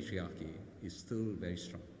male patriarchy is still very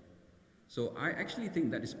strong. So I actually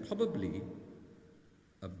think that is probably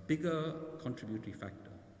a bigger contributory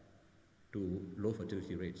factor to low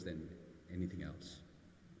fertility rates than anything else.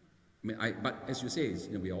 I mean, but as you say,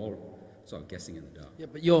 we're all sort of guessing in the dark. Yeah,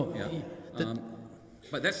 but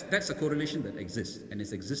but that's a correlation that exists, and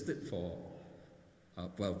it's existed for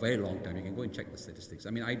a very long time. You can go and check the statistics. I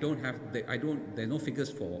mean, there are no figures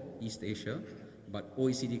for East Asia, but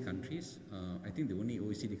OECD countries. I think the only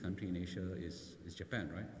OECD country in Asia is Japan,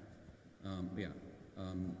 right?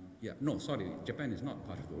 No, sorry, Japan is not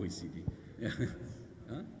part of the OECD.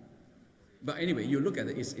 Yeah. But anyway, you look at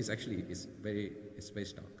it, it's very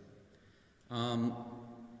stark.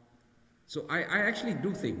 So I actually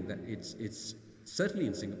do think that it's certainly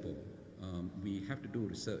in Singapore, we have to do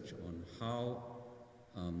research on how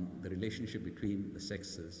the relationship between the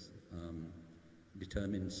sexes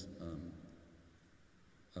determines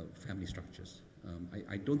family structures.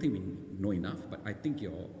 I don't think we know enough, but I think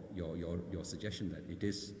your suggestion that it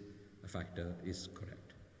is a factor is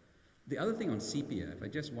correct. The other thing on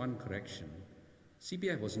CPF, just one correction.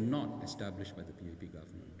 CPF was not established by the PAP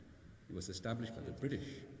government. It was established by the British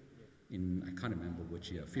in, I can't remember which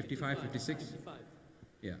year, 55, 56? 55.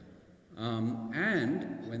 Yeah.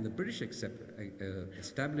 And when the British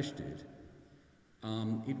established it,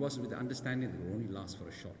 it was with the understanding that it would only last for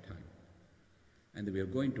a short time. And that we are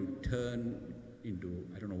going to turn into,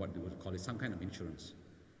 I don't know what they would call it, some kind of insurance,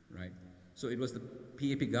 right? So it was the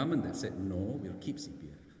PAP government that said, no, we'll keep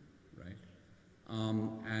CPF, right?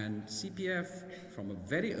 And CPF, from a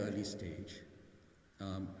very early stage,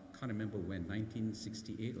 can't remember when,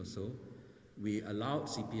 1968 or so, we allowed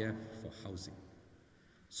CPF for housing.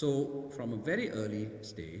 So from a very early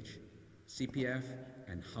stage, CPF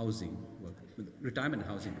and housing, retirement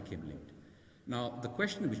and housing became linked. Now, the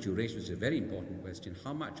question which you raised was a very important question.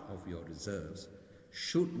 How much of your reserves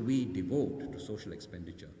should we devote to social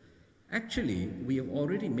expenditure? Actually, we have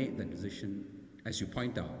already made that decision, as you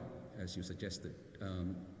point out, as you suggested,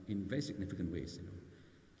 in very significant ways.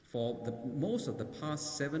 For most of the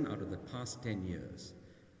past 7 out of the past 10 years,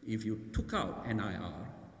 if you took out NIR,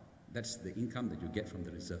 that's the income that you get from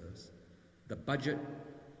the reserves, the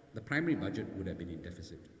primary budget would have been in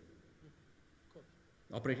deficit.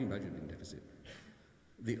 Operating budget would have been in deficit.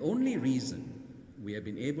 The only reason we have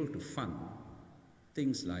been able to fund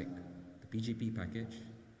things like the PGP package,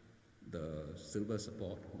 the silver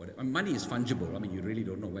support, whatever. Money is fungible. I mean, you really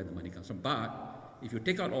don't know where the money comes from. But if you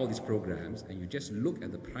take out all these programs and you just look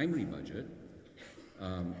at the primary budget,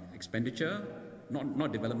 expenditure,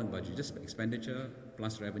 not development budget, just expenditure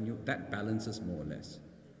plus revenue, that balances more or less.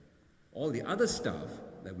 All the other stuff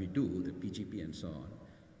that we do, the PGP and so on,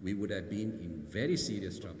 we would have been in very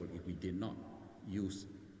serious trouble if we did not use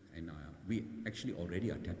NIR. We actually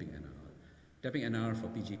already are tapping NIR. Tapping NIR for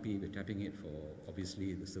PGP, we're tapping it for,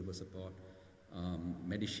 obviously, the silver support,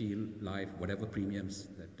 MediShield, Life, whatever premiums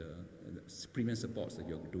premium supports that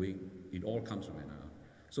you're doing, it all comes from NIR.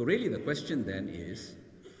 So really the question then is,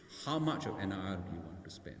 how much of NIR do you want to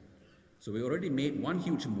spend? So we already made one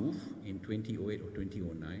huge move in 2008 or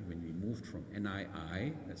 2009 when we moved from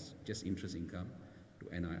NII, that's just interest income,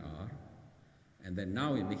 to NIR. And then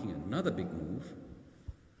now we're making another big move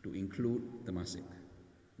to include Temasek,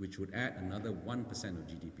 which would add another 1% of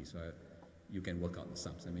GDP. So you can work out the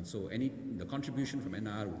sums. I mean, so the contribution from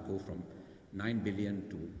NIR would go from 9 billion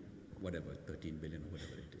to whatever, 13 billion or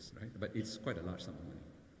whatever it is, right? But it's quite a large sum of money.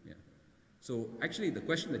 Yeah. So actually the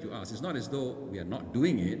question that you ask is not as though we are not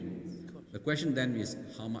doing it. The question then is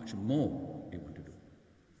how much more do you want to do?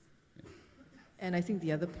 Yeah. And I think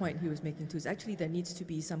the other point he was making too is actually there needs to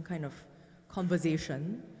be some kind of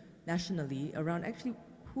conversation nationally around actually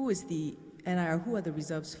who is the NIR, who are the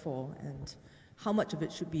reserves for, and how much of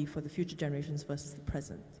it should be for the future generations versus the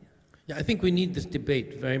present. Yeah, I think we need this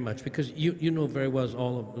debate very much because you know very well as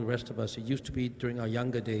all of the rest of us, it used to be during our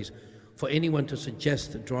younger days, for anyone to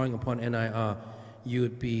suggest drawing upon NIR, you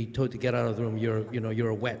would be told to get out of the room. You're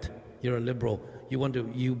a wet, you're a liberal.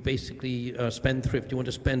 You basically spendthrift. You want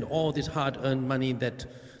to spend all this hard-earned money that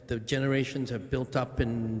the generations have built up,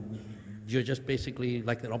 and you're just basically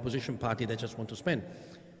like an opposition party that just want to spend.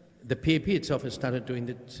 The PAP itself has started doing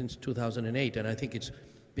it since 2008, and I think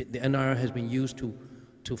the NIR has been used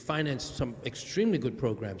to finance some extremely good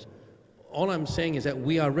programs. All I'm saying is that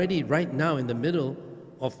we are already right now in the middle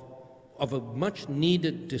of a much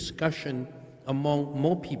needed discussion among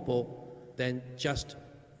more people than just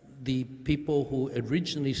the people who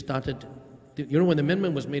originally started you know, when the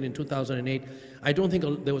amendment was made in 2008, I don't think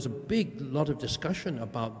there was a lot of discussion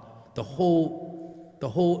about the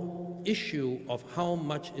whole issue of how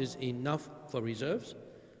much is enough for reserves,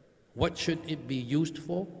 what should it be used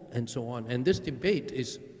for, and so on. And this debate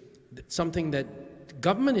is something that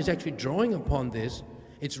government is actually drawing upon this.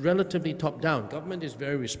 It's relatively top-down. Government is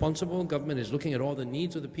very responsible. Government is looking at all the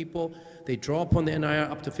needs of the people. They draw upon the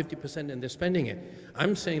NIR up to 50% and they're spending it.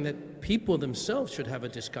 I'm saying that people themselves should have a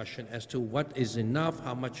discussion as to what is enough,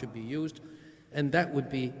 how much should be used, and that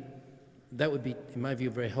would be, in my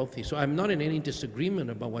view, very healthy. So I'm not in any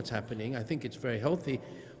disagreement about what's happening. I think it's very healthy,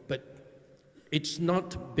 but it's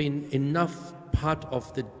not been enough part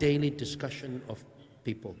of the daily discussion of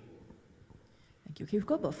people. Thank you. Okay, we've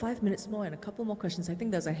got about 5 minutes more and a couple more questions. I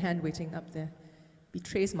think there's a hand waiting up there.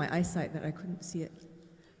 Betrays my eyesight that I couldn't see it.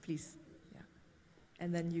 Please. Yeah.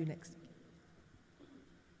 And then you next.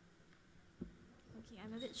 Okay,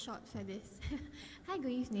 I'm a bit short for this. Hi,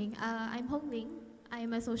 good evening. I'm Hong Ling.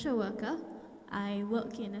 I'm a social worker. I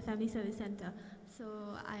work in a family service center.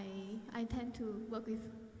 So I tend to work with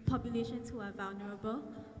populations who are vulnerable.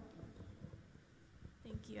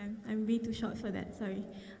 Thank you. I'm way too short for that, sorry.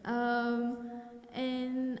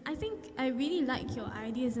 And I think I really like your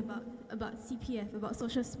ideas about CPF, about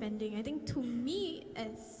social spending. I think to me,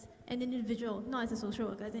 as an individual, not as a social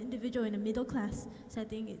worker, as an individual in a middle class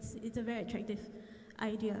setting, it's a very attractive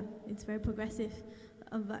idea. It's very progressive.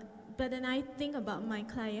 But then I think about my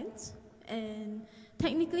clients, and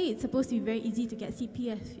technically it's supposed to be very easy to get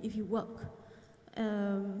CPF if you work.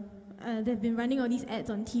 They've been running all these ads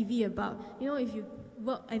on TV about, you know, if you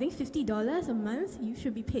work, I think $50 a month, you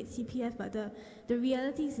should be paid CPF, but the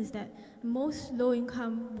reality is that most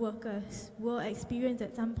low-income workers will experience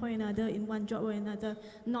at some point or another, in one job or another,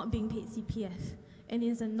 not being paid CPF, and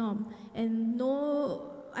it's a norm. And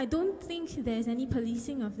no, I don't think there's any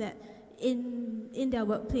policing of that in their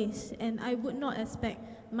workplace, and I would not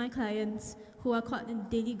expect my clients who are caught in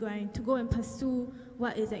daily grind to go and pursue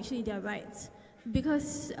what is actually their rights.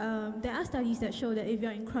 Because there are studies that show that if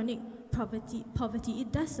you're in chronic poverty,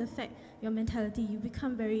 it does affect your mentality. You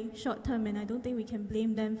become very short-term, and I don't think we can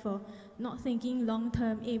blame them for not thinking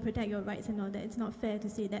long-term, protect your rights and all that. It's not fair to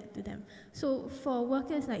say that to them. So for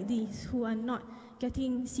workers like these who are not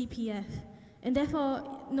getting CPF, and therefore,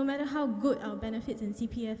 no matter how good our benefits in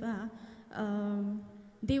CPF are,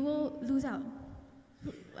 they will lose out.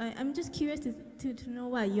 I'm just curious to know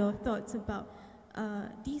what are your thoughts about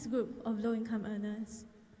these group of low-income earners.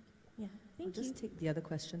 Yeah, thank you. I'll just take the other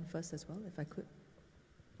question first as well, if I could.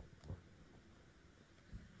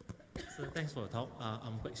 So thanks for the talk.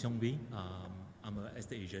 I'm Kwek Siong Wee. I'm an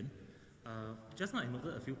estate agent. Just now I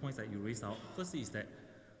noted a few points that you raised out. First is that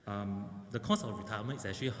the cost of retirement is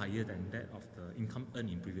actually higher than that of the income earned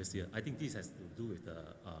in previous year. I think this has to do with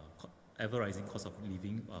the ever-rising cost of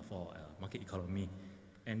living for market economy,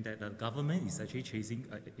 and that the government is actually chasing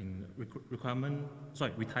in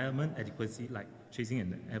retirement adequacy, like chasing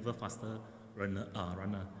an ever faster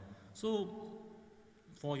runner. So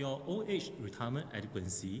for your old age retirement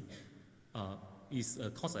adequacy is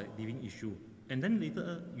a cost of living issue. And then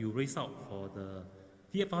later you raise out for the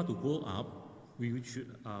TFR to go up, we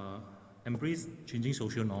should embrace changing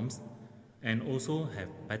social norms and also have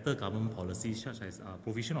better government policies such as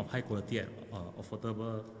provision of high quality and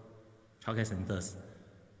affordable childcare centers.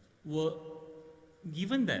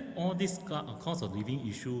 Given that all these cost of living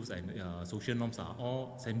issues and social norms are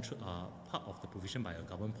all central, part of the provision by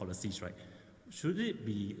government policies, right? Should it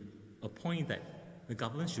be a point that the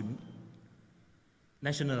government should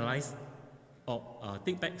nationalize or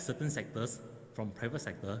take back certain sectors from private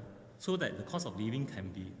sector so that the cost of living can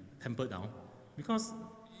be tempered down? Because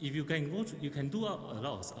if you can go, you can do a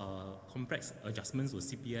lot of complex adjustments with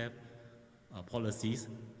CPF policies,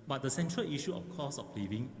 but the central issue of cost of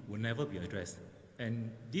living will never be addressed,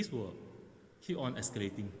 and this will keep on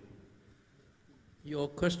escalating. Your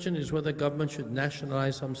question is whether government should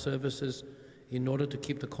nationalize some services in order to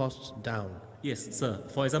keep the costs down. Yes, sir.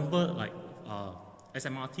 For example, like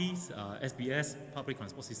SMRTs, SBS, public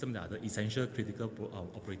transport system, that are the essential critical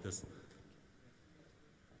operators.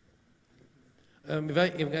 If I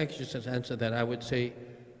could just answer that, I would say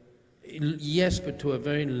yes, but to a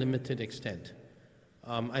very limited extent.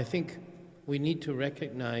 I think we need to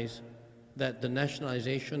recognize that the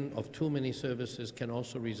nationalization of too many services can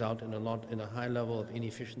also result in a high level of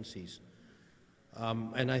inefficiencies.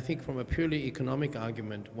 And I think from a purely economic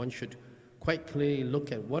argument, one should quite clearly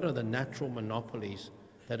look at what are the natural monopolies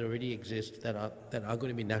that already exist that are going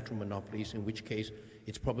to be natural monopolies, in which case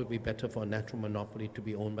it's probably better for a natural monopoly to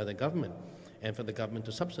be owned by the government and for the government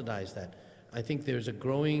to subsidize that. I think there's a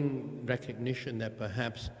growing recognition that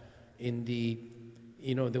perhaps in the,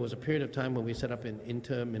 there was a period of time when we set up an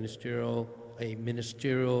ministerial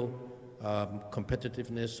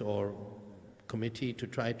competitiveness or committee to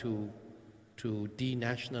try to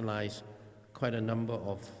denationalize quite a number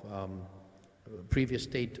of previous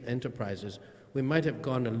state enterprises. We might have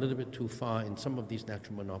gone a little bit too far in some of these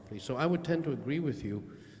natural monopolies. So I would tend to agree with you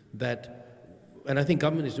that, and I think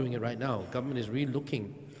government is doing it right now, government is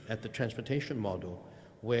re-looking at the transportation model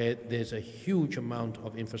where there's a huge amount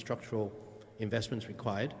of infrastructural investments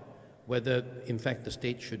required, whether in fact the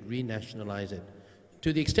state should renationalize it.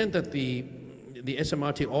 To the extent that the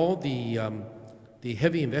SMRT, all the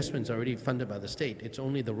heavy investments are already funded by the state, it's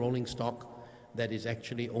only the rolling stock that is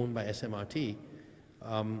actually owned by SMRT.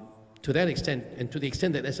 To that extent, and to the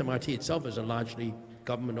extent that SMRT itself is a largely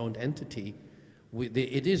government-owned entity,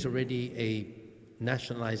 it is already a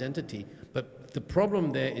nationalized entity. But the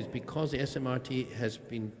problem there is because the SMRT has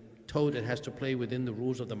been told it has to play within the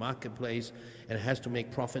rules of the marketplace and it has to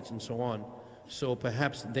make profits and so on. So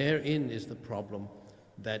perhaps therein is the problem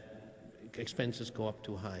that expenses go up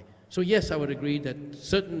too high. So yes, I would agree that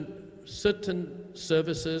certain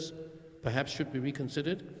services perhaps should be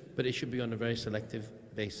reconsidered, but it should be on a very selective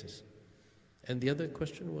basis. And the other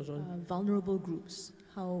question was on? Vulnerable groups,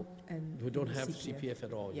 how and who don't have CPF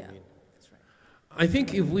at all, yeah, you mean? that's right. I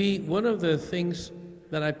think one of the things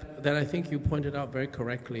that I think you pointed out very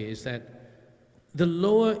correctly is that the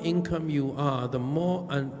lower income you are, the more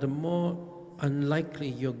unlikely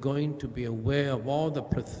you're going to be aware of all the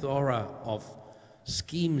plethora of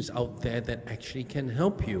schemes out there that actually can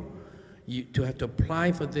help you. To have to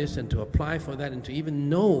apply for this and to apply for that and to even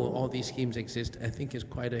know all these schemes exist, I think is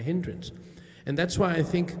quite a hindrance. And that's why I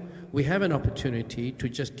think we have an opportunity to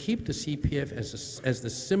just keep the CPF as the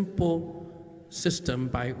simple system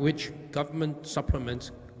by which government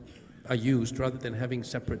supplements are used rather than having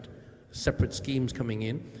separate schemes coming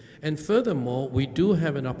in. And furthermore, we do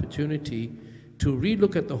have an opportunity to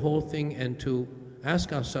relook at the whole thing and to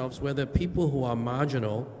ask ourselves whether people who are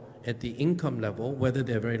marginal at the income level, whether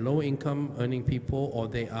they're very low income earning people or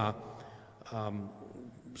they are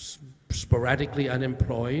sporadically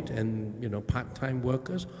unemployed and part-time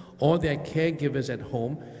workers, or they're caregivers at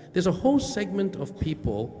home, there's a whole segment of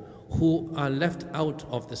people who are left out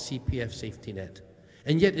of the CPF safety net.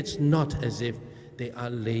 And yet it's not as if they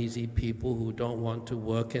are lazy people who don't want to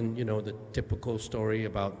work and the typical story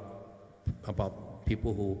about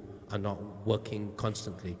people who are not working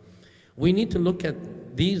constantly. We need to look at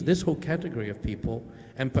this whole category of people,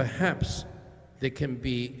 and perhaps there can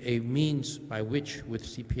be a means by which, with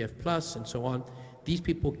CPF Plus and so on, these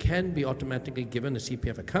people can be automatically given a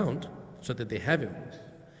CPF account so that they have it,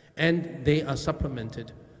 and they are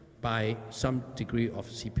supplemented by some degree of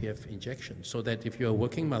CPF injection, so that if you're a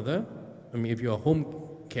working mother, if you're a home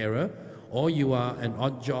carer, or you are an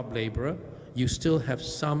odd job laborer, you still have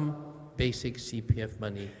some basic CPF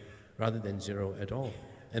money rather than zero at all.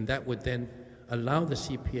 And that would then allow the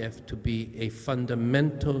CPF to be a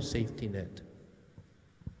fundamental safety net.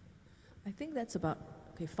 I think that's about,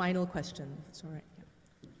 okay, final question, if it's all right.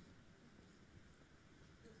 Yeah.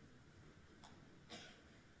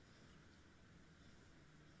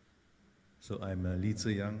 So I'm Lee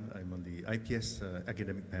Tze Yang. I'm on the IPS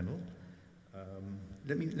academic panel.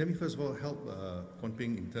 Let me first of all help Kwon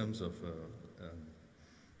Ping in terms of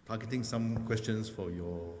targeting some questions for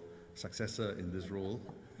your successor in this role.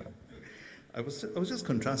 I was just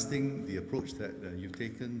contrasting the approach that you've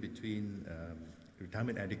taken between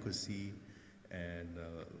retirement adequacy and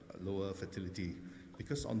lower fertility,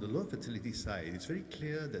 because on the lower fertility side, it's very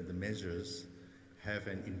clear that the measures have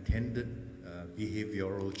an intended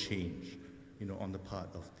behavioral change, on the part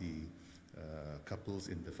of the couples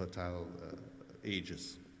in the fertile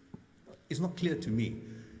ages. It's not clear to me,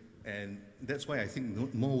 and that's why I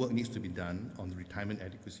think more work needs to be done on the retirement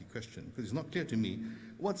adequacy question, because it's not clear to me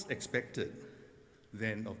what's expected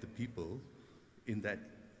then of the people in that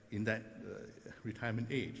retirement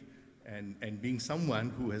age. And being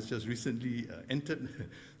someone who has just recently entered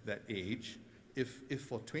that age, if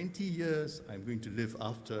for 20 years I'm going to live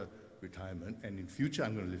after retirement, and in future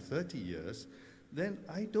I'm going to live 30 years, then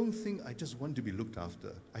I don't think I just want to be looked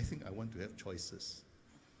after. I think I want to have choices.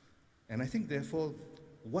 And I think, therefore,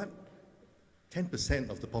 what 10%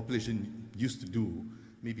 of the population used to do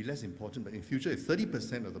may be less important, but in future, if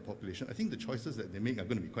 30% of the population, I think the choices that they make are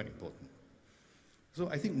going to be quite important. So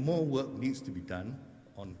I think more work needs to be done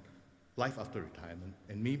on life after retirement,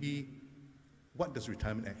 and maybe what does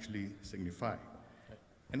retirement actually signify?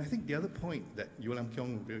 And I think the other point that Yeo Lam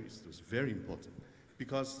Keong raised was very important,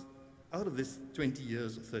 because out of this 20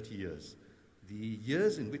 years or 30 years, the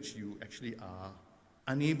years in which you actually are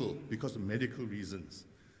unable, because of medical reasons,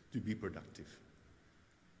 to be productive.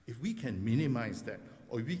 If we can minimize that,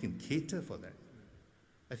 or if we can cater for that,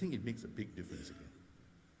 I think it makes a big difference again.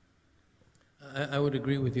 I would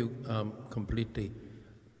agree with you completely.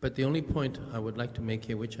 But the only point I would like to make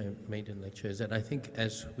here, which I made in lecture, is that I think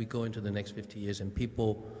as we go into the next 50 years and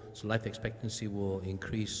people's life expectancy will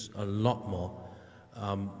increase a lot more,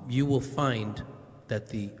 you will find that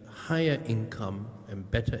the higher income and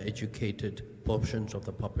better educated portions of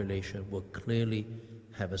the population will clearly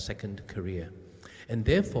have a second career. And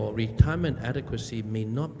therefore, retirement adequacy may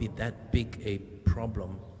not be that big a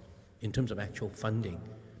problem in terms of actual funding,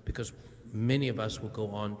 because many of us will go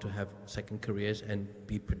on to have second careers and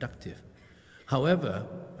be productive. However,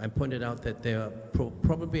 I pointed out that there are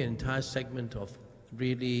probably an entire segment of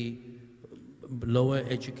really lower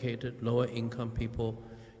educated, lower income people.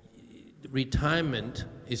 Retirement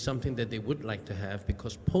is something that they would like to have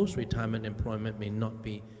because post-retirement employment may not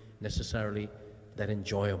be necessarily that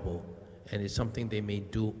enjoyable, and it's something they may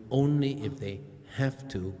do only if they have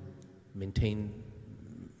to maintain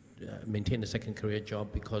a second career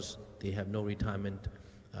job because they have no retirement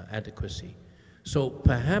adequacy. So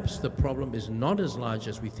perhaps the problem is not as large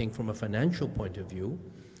as we think from a financial point of view,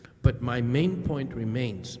 but my main point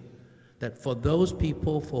remains that for those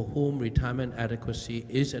people for whom retirement adequacy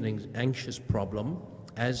is an anxious problem,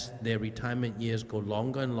 as their retirement years go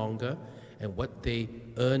longer and longer, and what they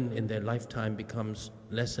earn in their lifetime becomes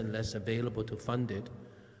less and less available to fund it,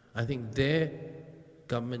 I think their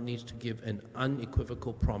government needs to give an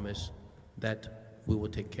unequivocal promise that we will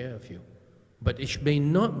take care of you. But it may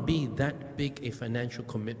not be that big a financial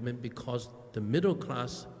commitment because the middle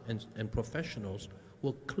class and professionals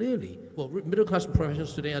will clearly, well, middle class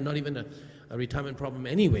professionals today are not even a retirement problem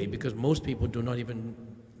anyway, because most people do not even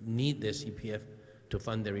need their CPF to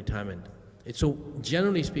fund their retirement. So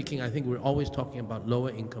generally speaking, I think we're always talking about lower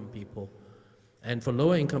income people. And for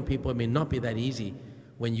lower income people, it may not be that easy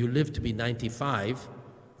when you live to be 95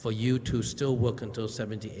 for you to still work until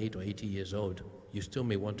 78 or 80 years old. You still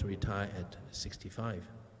may want to retire at 65.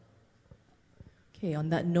 Okay, on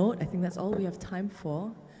that note, I think that's all we have time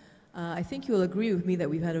for. I think you'll agree with me that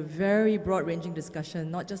we've had a very broad-ranging discussion,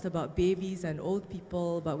 not just about babies and old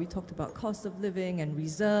people, but we talked about cost of living and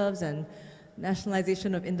reserves and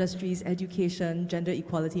nationalization of industries, education, gender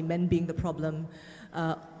equality, men being the problem.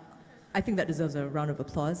 I think that deserves a round of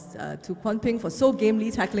applause to Kwan Ping for so gamely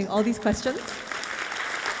tackling all these questions.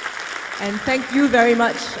 And thank you very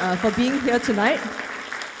much for being here tonight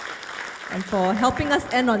and for helping us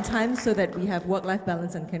end on time so that we have work-life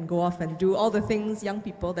balance and can go off and do all the things young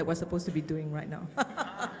people that we're supposed to be doing right now.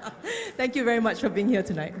 Thank you very much for being here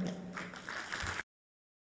tonight.